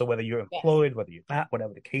yours. So whether you're Yes. employed, whether you're not,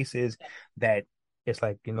 whatever the case is, that it's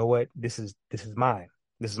like, you know what, this is mine.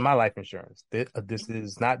 This is my life insurance. This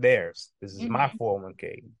is not theirs. This is my Mm-hmm.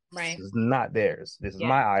 401k. This Right. is not theirs. This is Yeah.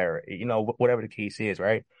 my IRA. Whatever the case is,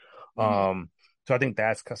 right? Mm-hmm. So I think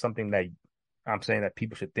that's something that I'm saying that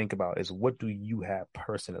people should think about is what do you have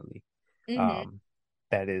personally, Mm-hmm. um,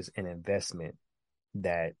 that is an investment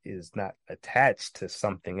that is not attached to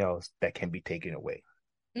something else that can be taken away.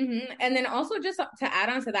 Mm-hmm. And then also just to add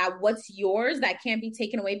on to that, what's yours that can't be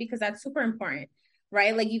taken away because that's super important,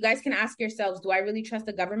 right? Like you guys can ask yourselves, do I really trust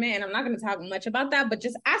the government? And I'm not going to talk much about that, but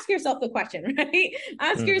just ask yourself the question, right?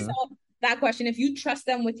 Ask Mm-hmm. yourself that question if you trust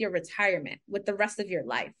them with your retirement, with the rest of your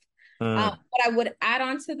life. Mm, What I would add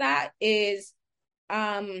on to that is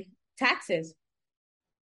um, taxes,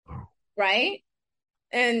 right?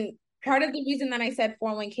 And part of the reason that I said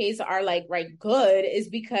 401ks are like right good is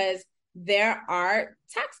because there are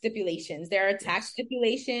tax stipulations. There are tax yes.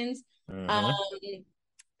 stipulations. Um, Mm-hmm.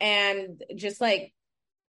 and just like,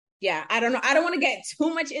 yeah, I don't know. I don't want to get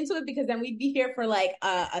too much into it because then we'd be here for like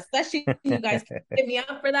a session. You guys can hit me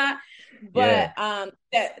up for that. Yeah.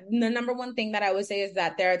 But the number one thing that I would say is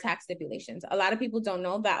that there are tax stipulations. A lot of people don't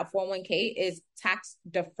know that a 401k is tax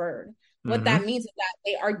deferred. What Mm-hmm. that means is that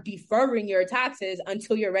they are deferring your taxes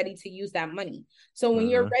until you're ready to use that money. So when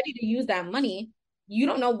you're Mm-hmm. ready to use that money, you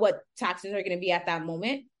don't know what taxes are going to be at that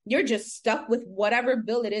moment. You're just stuck with whatever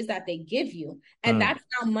bill it is that they give you. And Mm, that's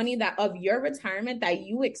now money that of your retirement that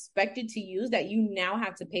you expected to use that you now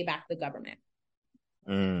have to pay back the government.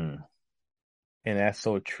 mm. And that's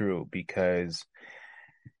so true because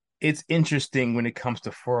it's interesting when it comes to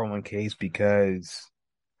 401ks because,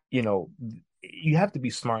 you know, you have to be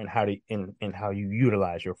smart in how you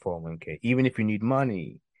utilize your 401k. Even if you need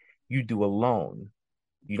money, you do a loan.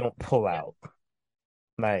 You don't pull Yeah. out.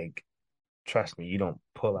 Like, trust me, you don't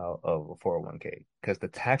pull out of a 401k because the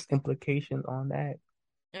tax implications on that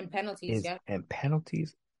And penalties, is yeah. and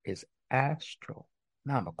penalties is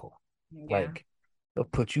astronomical. Yeah. Like, they'll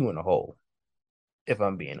put you in a hole, if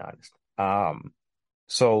I'm being honest.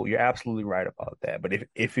 So you're absolutely right about that. But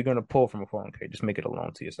if you're gonna pull from a 401k, just make it a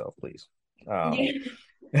loan to yourself, please. Yeah.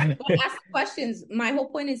 Mm-hmm. But ask questions. My whole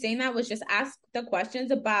point in saying that was just ask the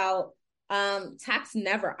questions about tax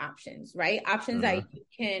never options, right? Options that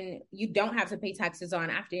you don't have to pay taxes on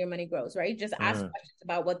after your money grows, right? Just ask Mm. questions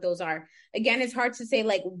about what those are. Again, it's hard to say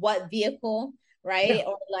like what vehicle, Yeah, right?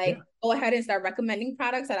 Or yeah, like go ahead and start recommending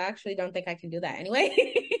products. I actually don't think I can do that anyway.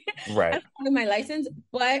 right. As part of my license,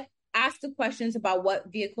 but ask the questions about what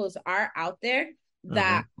vehicles are out there Mm-hmm.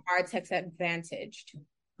 that are tax advantaged.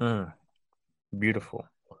 Mm. Beautiful.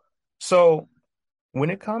 So when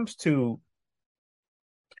it comes to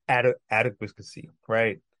adequacy,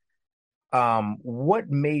 right? What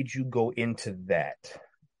made you go into that?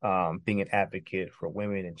 Being an advocate for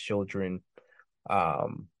women and children,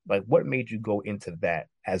 like what made you go into that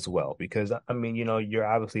as well? Because I mean, you're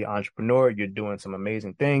obviously an entrepreneur, you're doing some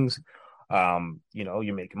amazing things.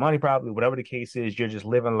 You're making money probably, whatever the case is, you're just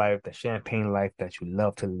living life, the champagne life that you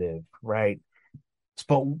love to live, right?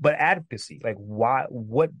 But advocacy, like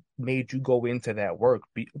what made you go into that work?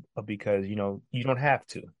 Because you don't have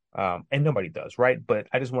to, and nobody does, right? But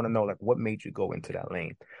I just want to know, like, what made you go into that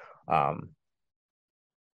lane, um,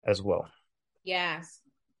 as well. Yes.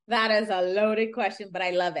 That is a loaded question, but I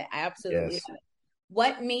love it. I absolutely Yes. love it.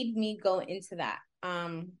 What made me go into that?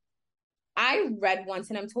 I read once,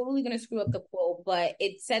 and I'm totally going to screw up the quote, but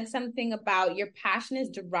it said something about your passion is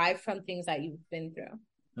derived from things that you've been through.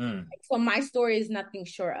 Mm. So my story is nothing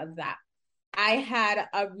short of that. I had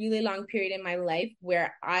a really long period in my life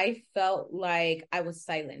where I felt like I was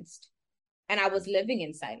silenced and I was living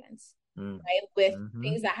in silence, Mm. right? With Mm-hmm.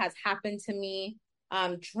 things that has happened to me,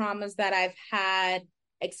 traumas that I've had,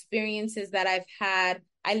 experiences that I've had.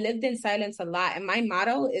 I lived in silence a lot. And my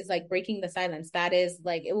motto is like breaking the silence. That is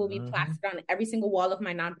like, it will be Mm-hmm. plastered on every single wall of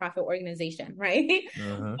my nonprofit organization, right?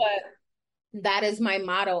 Mm-hmm. But that is my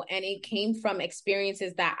motto. And it came from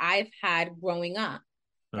experiences that I've had growing up,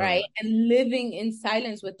 right? Mm. And living in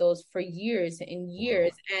silence with those for years and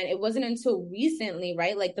years. Wow. And it wasn't until recently,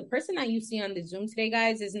 right? Like the person that you see on the Zoom today,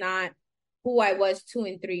 guys, is not who I was 2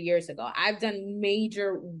 and 3 years ago. I've done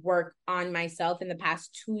major work on myself in the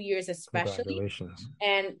past 2 years, especially. Congratulations.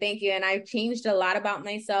 And thank you. And I've changed a lot about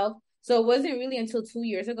myself. So it wasn't really until 2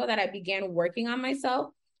 years ago that I began working on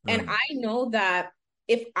myself. And Mm. I know that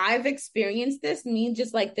if I've experienced this, me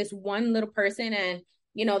just like this one little person, and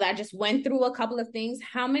that just went through a couple of things,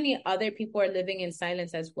 how many other people are living in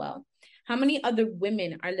silence as well? How many other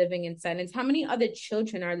women are living in silence? How many other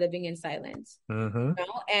children are living in silence? Mm-hmm.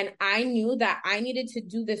 And I knew that I needed to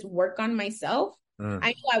do this work on myself. Mm. I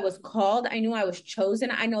knew I was called. I knew I was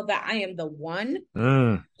chosen. I know that I am the one to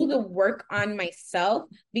Mm. do the work on myself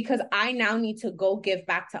because I now need to go give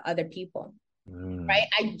back to other people. Mm. Right.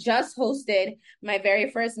 I just hosted my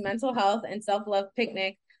very first mental health and self-love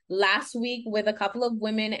picnic last week with a couple of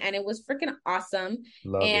women, and it was freaking awesome.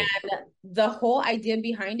 Love And it. the whole idea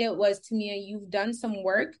behind it was, Tamia, you've done some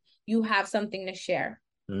work, you have something to share.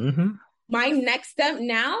 Mm-hmm. My next step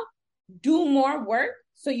now, do more work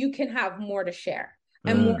so you can have more to share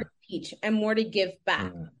and more Mm. to teach and more to give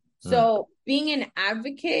back. Mm. Mm. So being an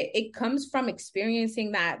advocate, it comes from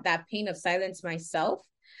experiencing that pain of silence myself.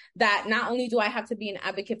 That not only do I have to be an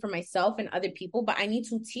advocate for myself and other people, but I need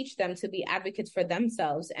to teach them to be advocates for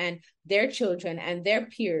themselves and their children and their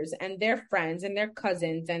peers and their friends and their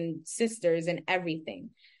cousins and sisters and everything.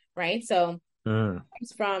 Right. So Mm.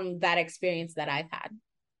 it's from that experience that I've had.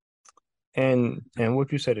 And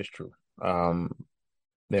what you said is true. Um,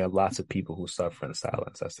 there are lots of people who suffer in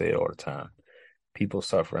silence. I say it all the time. People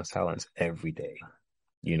suffer in silence every day.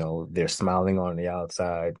 They're smiling on the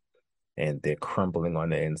outside and they're crumbling on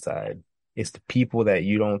the inside. It's the people that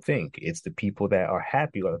you don't think. It's the people that are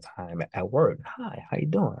happy all the time at work. Hi, how you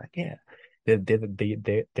doing? Like, yeah.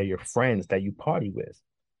 They're your friends that you party with.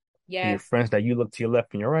 They're your Yes. friends that you look to your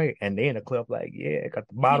left and your right, and they in the club like, yeah, got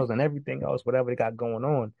the bottles and everything else, whatever they got going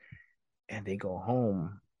on. And they go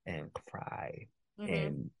home and cry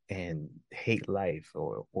Mm-hmm. and hate life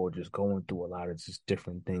or just going through a lot of just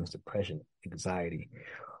different things, depression, anxiety.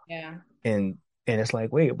 Yeah. And it's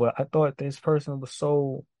like, wait, but I thought this person was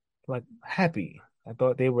so like happy. I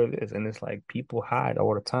thought they were this. And it's like people hide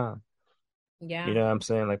all the time. You Yeah. know what I'm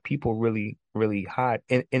saying? Like people really, really hide.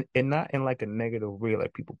 And not in like a negative way,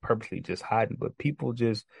 like people purposely just hiding, but people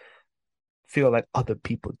just feel like other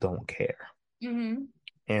people don't care. Mm-hmm.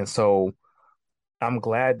 And so I'm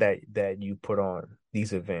glad that you put on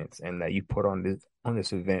these events and that you put on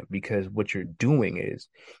this event because what you're doing is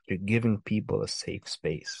you're giving people a safe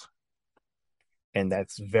space. And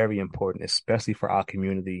that's very important, especially for our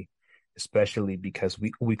community, especially because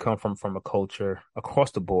we come from a culture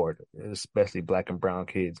across the board, especially Black and brown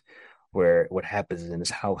kids, where what happens in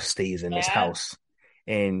this house stays in this Yeah. house.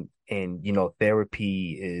 And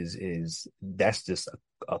therapy is that's just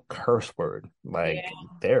a curse word, Yeah. like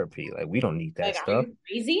therapy. Like we don't need that Like, are stuff. you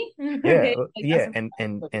crazy? Yeah, Like, yeah, that's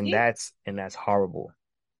and crazy. that's horrible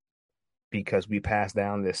because we pass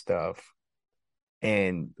down this stuff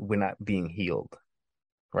and we're not being healed,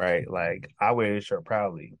 right? Like I wear this shirt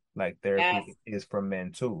proudly. Like Yes. therapy is for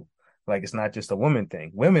men too. Like it's not just a woman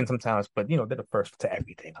thing. Women sometimes, but they're the first to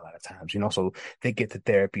everything a lot of times, so they get to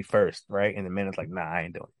therapy first, right? And the men is like, nah, I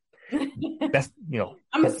ain't doing it. That's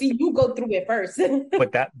I'm gonna see you go through it first.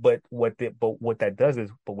 but what that does is,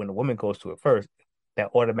 but when a woman goes to it first, that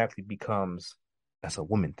automatically becomes that's a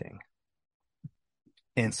woman thing.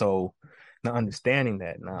 And so now understanding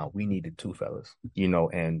that now we need it too, fellas,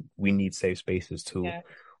 and we need safe spaces too. Yeah.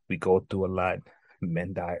 We go through a lot.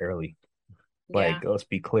 Men die early. Yeah. Like, let's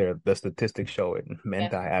be clear, the statistics show it. Men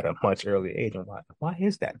Yes. die at a much earlier age. And why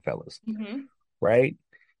is that, fellas? Mm-hmm. Right?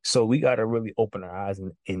 So we got to really open our eyes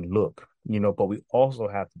and look, but we also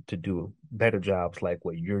have to do better jobs like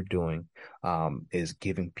what you're doing, is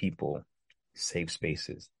giving people safe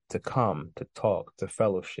spaces to come, to talk, to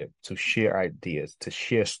fellowship, to share ideas, to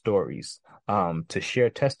share stories, to share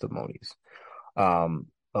testimonies,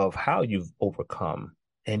 of how you've overcome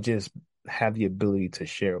and just have the ability to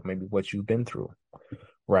share maybe what you've been through,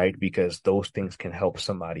 right? Because those things can help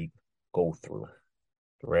somebody go through,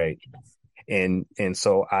 right? And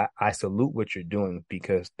so I salute what you're doing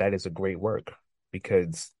because that is a great work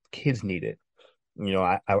because kids need it.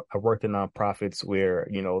 I worked in nonprofits where,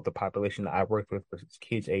 the population that I worked with was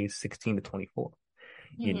kids aged 16 to 24,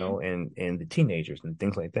 Mm-hmm. and the teenagers and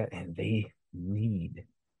things like that. And they need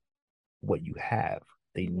what you have.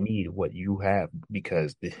 They Mm-hmm. need what you have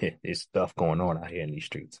because there's stuff going on out here in these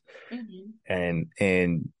streets. Mm-hmm.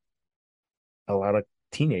 And a lot of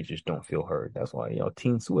teenagers don't feel heard. That's why,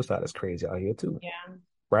 teen suicide is crazy out here too, Yeah.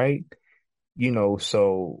 right?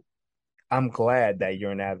 So I'm glad that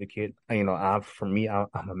you're an advocate. For me, I'm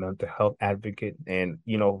a mental health advocate, and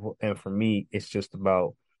for me, it's just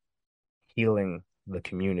about healing the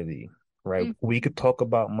community, right? Mm-hmm. We could talk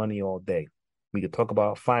about money all day. We could talk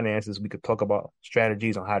about finances. We could talk about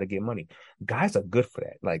strategies on how to get money. Guys are good for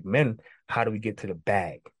that. Like men, how do we get to the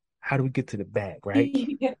bag? How do we get to the bag, right?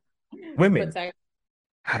 Yeah. Women, Protect.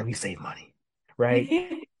 how do we save money, right?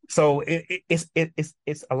 So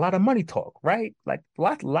it's a lot of money talk, right? Like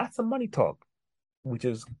lots of money talk, which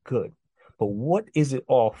is good. But what is it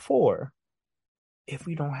all for if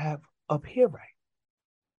we don't have up here right?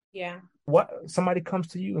 Yeah. What somebody comes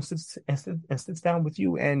to you and sits down with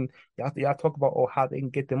you and y'all talk about how they can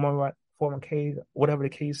get their money right, 401k, whatever the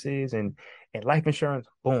case is, and life insurance,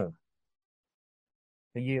 boom.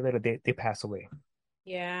 A year later they pass away.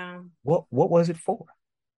 Yeah. What was it for?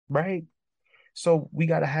 Right? So we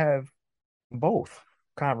gotta have both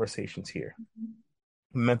conversations here.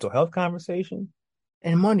 Mental health conversation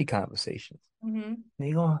and money conversations. Mm-hmm.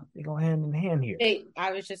 They go hand in hand here.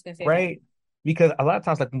 I was just gonna say that. Right? Because a lot of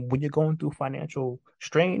times, like when you're going through financial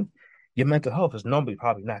strain, your mental health is normally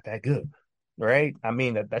probably not that good, right? I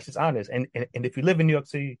mean, that's just honest. And if you live in New York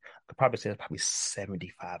City, I could probably say probably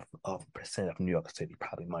 75% of New York City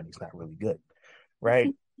probably money is not really good,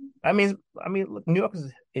 right? I mean, look, New York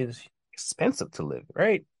is expensive to live,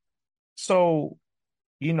 right? So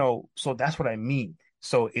so that's what I mean.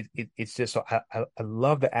 So it's just so I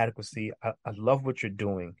love the adequacy. I love what you're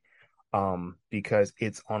doing because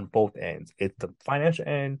it's on both ends. It's the financial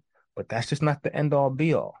end, but that's just not the end all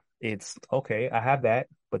be all. It's okay, I have that,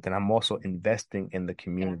 but then I'm also investing in the Yeah.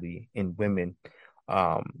 community, in women,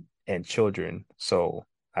 and children. So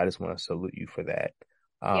I just want to salute you for that.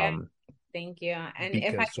 Yeah. Um, Thank you. And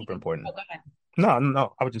if I because super can, important. oh, go ahead. No, no,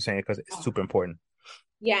 no, I was just saying because it's Oh. super important.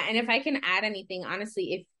 Yeah, and if I can add anything,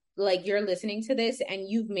 honestly, if like you're listening to this and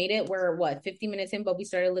you've made it, we're what, 50 minutes in, but we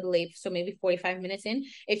started a little late, so maybe 45 minutes in.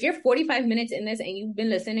 If you're 45 minutes in this and you've been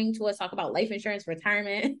listening to us talk about life insurance,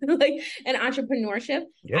 retirement, like and entrepreneurship,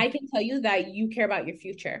 Yeah. I can tell you that you care about your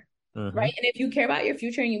future. Mm-hmm. Right. And if you care about your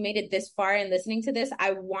future and you made it this far in listening to this,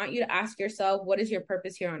 I want you to ask yourself, what is your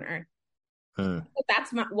purpose here on earth? Mm.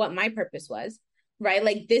 That's what my purpose was. Right.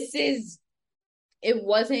 Like this is it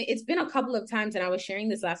wasn't it's been a couple of times and I was sharing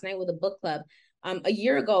this last night with a book club a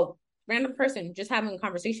year ago, random person just having a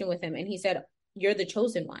conversation with him and he said, you're the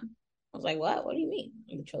chosen one. I was like, what do you mean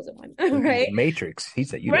I'm the chosen one? Right, Matrix. He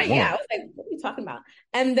said you the right, yeah, I one. was like, what are you talking about?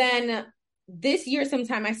 And then this year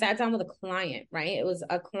sometime I sat down with a client, right? It was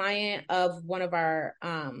a client of one of our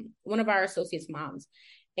associates moms,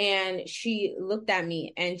 and she looked at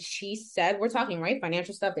me and she said, we're talking, right?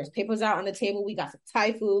 Financial stuff. There's papers out on the table. We got some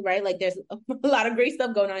Thai food, right? Like there's a lot of great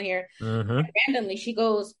stuff going on here. Mm-hmm. And randomly, she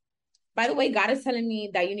goes, by the way, God is telling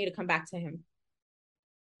me that you need to come back to him.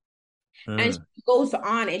 And Mm. she goes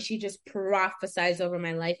on and she just prophesies over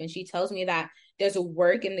my life. And she tells me that there's a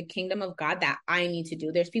work in the kingdom of God that I need to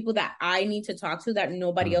do. There's people that I need to talk to that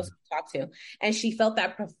nobody else Mm. can talk to. And she felt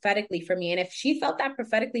that prophetically for me. And if she felt that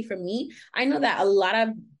prophetically for me, I know that a lot of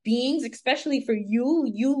beings, especially for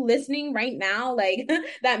you listening right now, like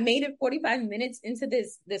that made it 45 minutes into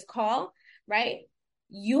this call, right?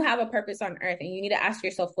 You have a purpose on earth and you need to ask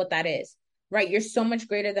yourself what that is, right? You're so much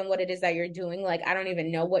greater than what it is that you're doing. Like, I don't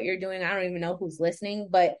even know what you're doing. I don't even know who's listening,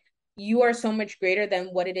 but you are so much greater than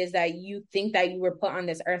what it is that you think that you were put on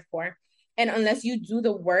this earth for. And unless you do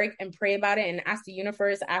the work and pray about it and ask the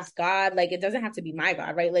universe, ask God, like it doesn't have to be my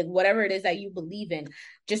God, right? Like whatever it is that you believe in,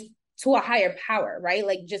 just to a higher power, right?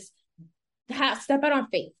 Like just step out on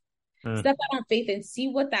faith. Mm. Step out on faith and see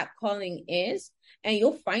what that calling is, and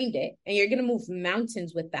you'll find it. And you're going to move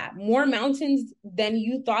mountains with that. More mountains than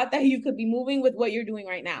you thought that you could be moving with what you're doing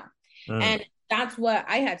right now. Mm. And that's what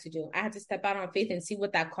I had to do. I had to step out on faith and see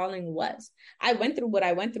what that calling was. I went through what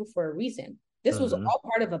I went through for a reason. This was Mm-hmm. all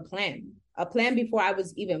part of a plan before I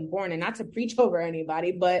was even born. And not to preach over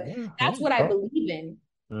anybody, but Yeah, yeah, that's what I bro. believe in.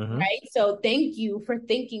 Mm-hmm. Right. So thank you for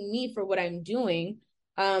thanking me for what I'm doing.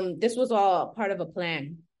 This was all part of a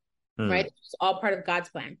plan. Mm, right? It's all part of God's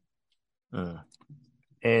plan. mm.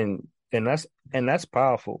 And and that's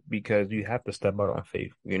powerful because you have to step out on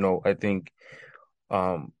faith. I think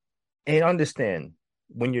um and understand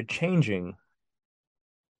when you're changing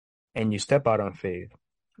and you step out on faith,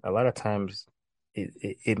 a lot of times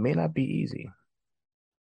it may not be easy.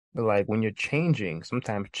 But like when you're changing,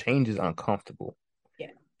 sometimes change is uncomfortable Yeah.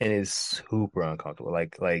 and it's super uncomfortable.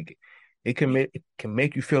 Like it can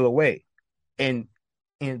make you feel away. And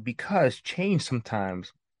and because change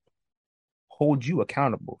sometimes holds you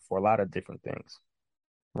accountable for a lot of different things,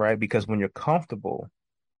 right? Because when you're comfortable,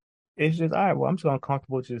 it's just, all right, well, I'm so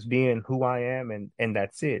uncomfortable just being who I am and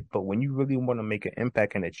that's it. But when you really want to make an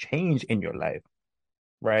impact and a change in your life,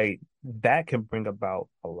 right, that can bring about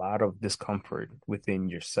a lot of discomfort within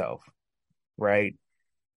yourself, right?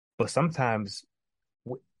 But sometimes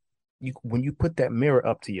when you put that mirror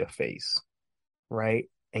up to your face, right,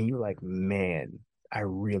 and you're like, man, I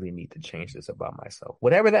really need to change this about myself,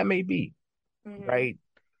 whatever that may be, Mm-hmm. right?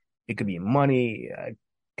 It could be money, it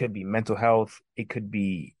could be mental health, it could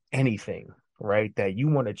be anything, right? That you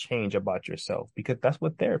want to change about yourself because that's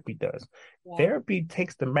what therapy does. Yeah. Therapy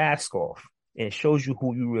takes the mask off and shows you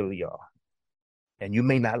who you really are. And you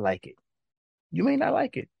may not like it. You may not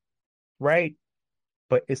like it, right?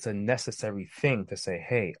 But it's a necessary thing to say,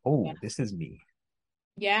 hey, Yeah. oh, this is me.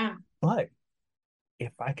 Yeah. But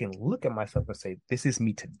if I can look at myself and say, this is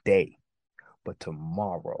me today, but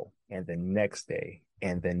tomorrow and the next day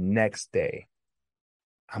and the next day,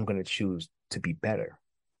 I'm going to choose to be better.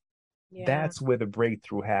 Yeah. That's where the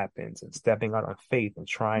breakthrough happens and stepping out on faith and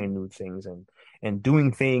trying new things and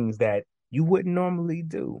doing things that you wouldn't normally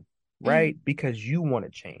do, Mm-hmm. right? Because you want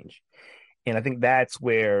to change. And I think that's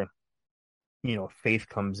where, faith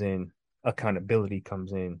comes in, accountability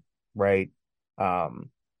comes in, right?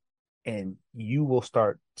 Um, and you will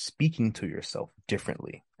start speaking to yourself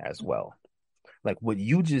differently as well. Like what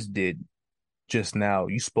you just did just now,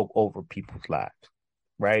 you spoke over people's lives,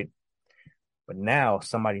 right? But now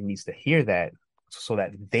somebody needs to hear that so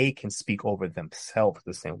that they can speak over themselves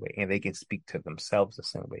the same way and they can speak to themselves the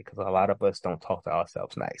same way. Because a lot of us don't talk to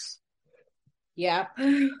ourselves nice. Yeah.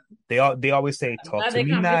 They always say, talk to Another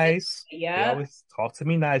me conversation. nice. They Yep. always talk to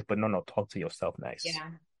me nice, but no, talk to yourself nice. Yeah.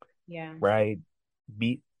 Yeah. Right?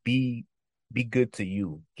 Be be be good to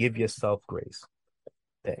you. Give yourself grace.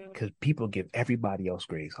 That Mm-hmm. because people give everybody else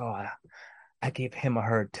grace. Oh, I gave him or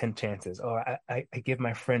her 10 chances, or I give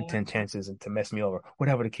my friend Yeah. 10 chances and to mess me over,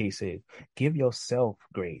 whatever the case is. Give yourself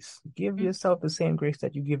grace. Give yourself the same grace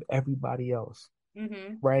that you give everybody else,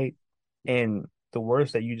 Mm-hmm. right? And the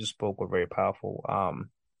words that you just spoke were very powerful.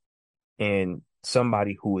 And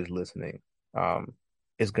somebody who is listening,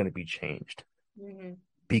 is going to be changed Mm-hmm.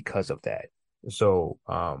 because of that. So,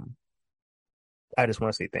 I just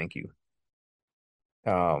want to say thank you.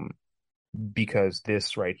 Um, because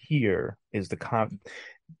this right here is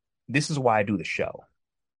this is why I do the show.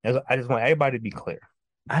 I just want everybody to be clear.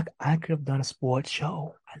 I could have done a sports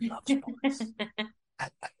show. I love sports.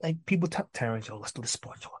 Like people tell Terrence, yo, let's do the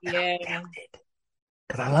sports show. And I'm Yeah. down it.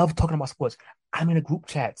 Because I love talking about sports. I'm in the group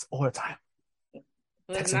chats all the time, Well,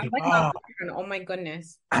 texting not people. like how Oh, different. Oh my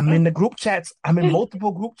goodness. I'm in the group chats. I'm in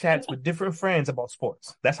multiple group chats with different friends about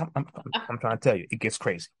sports. That's how I'm trying to tell you. It gets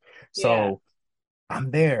crazy. Yeah. So I'm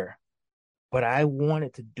there. But I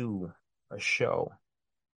wanted to do a show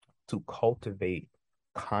to cultivate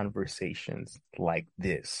conversations like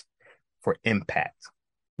this for impact.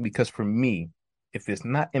 Because for me, if it's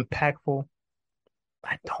not impactful,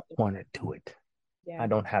 I don't want to do it. I Yeah.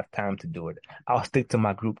 don't have time to do it. I'll stick to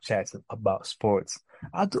my group chats about sports.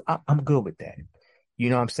 I'm good with that. You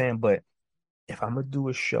know what I'm saying? But if I'm gonna do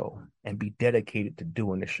a show and be dedicated to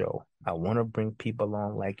doing the show, I want to bring people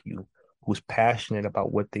on like you who's passionate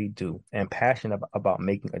about what they do and passionate about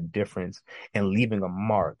making a difference and leaving a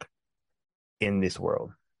mark in this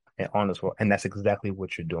world and on this world. And that's exactly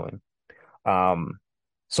what you're doing. Um,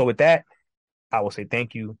 so with that, I will say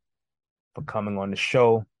thank you for coming on the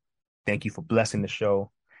show. Thank you for blessing the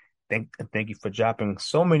show. Thank you for dropping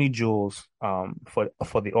so many jewels for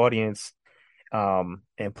the audience. And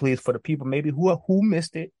please for the people maybe who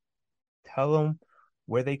missed it, tell them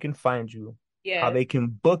where they can find you, how Yes. they can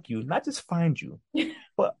book you, not just find you,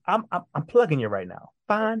 but I'm plugging you right now.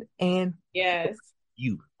 Find and book Yes.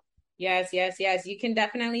 you. Yes, yes, yes. You can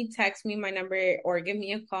definitely text me my number or give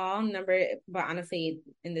me a call number. But honestly,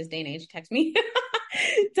 in this day and age, text me.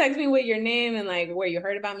 Text me with your name and like where you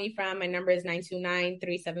heard about me from. My number is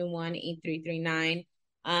 929-371-8339.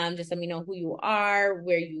 Just let me know who you are,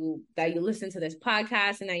 that you listen to this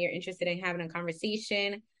podcast and that you're interested in having a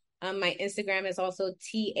conversation. My Instagram is also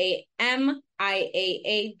TAMIAA.T_.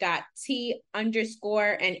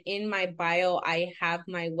 And in my bio, I have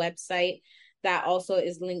my website that also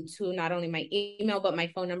is linked to not only my email, but my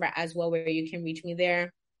phone number as well, where you can reach me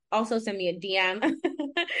there. Also, send me a DM,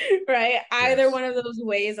 right? Either Yes. one of those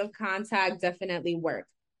ways of contact definitely work.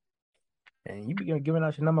 And you be giving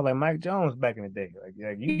out your number like Mike Jones back in the day. Like you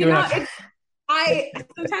You giving know, out. I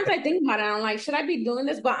sometimes I think about it. I'm like, should I be doing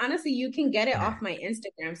this? But honestly, you can get it off my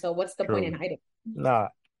Instagram. So what's the point in True. hiding? Nah,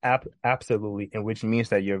 absolutely. And which means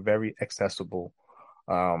that you're very accessible,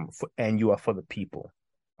 and you are for the people.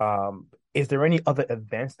 Is there any other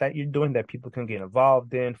events that you're doing that people can get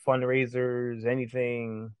involved in, fundraisers,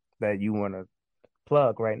 anything that you want to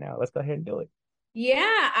plug right now? Let's go ahead and do it. Yeah,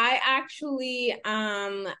 I actually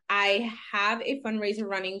I have a fundraiser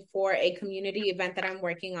running for a community event that I'm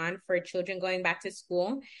working on for children going back to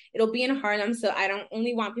school. It'll be in Harlem, so I don't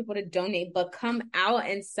only want people to donate, but come out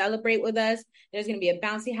and celebrate with us. There's going to be a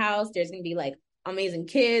bouncy house, there's going to be like amazing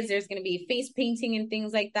kids, there's going to be face painting and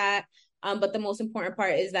things like that. But the most important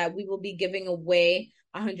part is that we will be giving away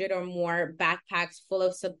 100 or more backpacks full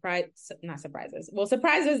of not surprises, well,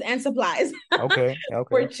 surprises and supplies Okay,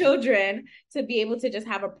 for okay. children to be able to just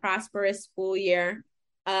have a prosperous school year.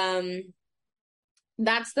 Um,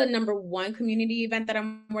 that's the number one community event that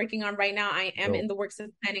I'm working on right now. I am in Dope. the works of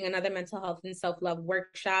planning another mental health and self-love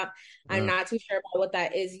workshop. I'm Mm, not too sure about what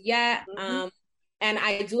that is yet. And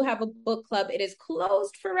I do have a book club. It is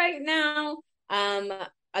closed for right now. Um,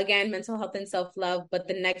 Again, mental health and self-love, but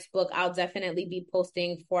the next book I'll definitely be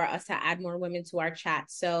posting for us to add more women to our chat.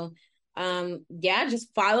 So yeah,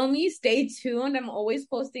 just follow me, stay tuned. I'm always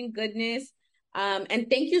posting goodness. And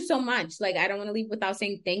thank you so much. Like, I don't want to leave without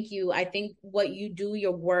saying thank you. I think what you do,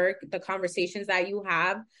 your work, the conversations that you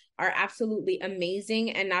have are absolutely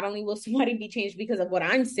amazing. And not only will somebody be changed because of what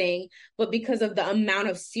I'm saying, but because of the amount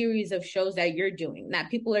of series of shows that you're doing,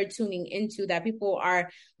 that people are tuning into, that people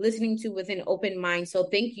are listening to with an open mind. So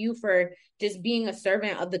thank you for just being a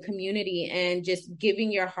servant of the community and just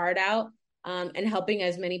giving your heart out, and helping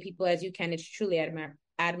as many people as you can. It's truly admirable.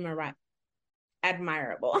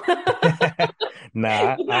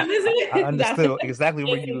 Nah, I That's understood exactly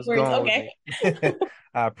where you was words. going with Okay. it.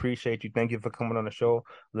 I appreciate you. Thank you for coming on the show.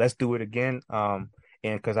 Let's do it again. And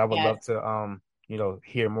because I would love Yes. to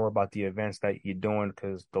hear more about the events that you're doing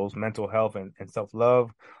because those mental health and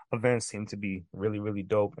self-love events seem to be really, really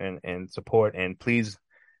dope and support. And please,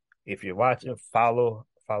 if you're watching, follow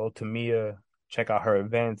Tamia, check out her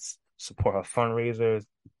events, support her fundraisers,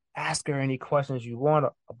 ask her any questions you want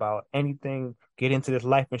about anything, get into this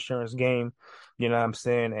life insurance game, you know what I'm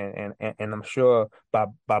saying? And I'm sure by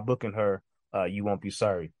booking her, you won't be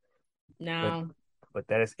sorry. But No. but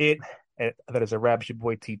that is it. That is a wrap. It's your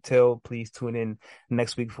boy T Till. Please tune in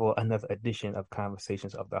next week for another edition of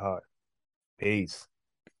Conversations of the Heart. Peace.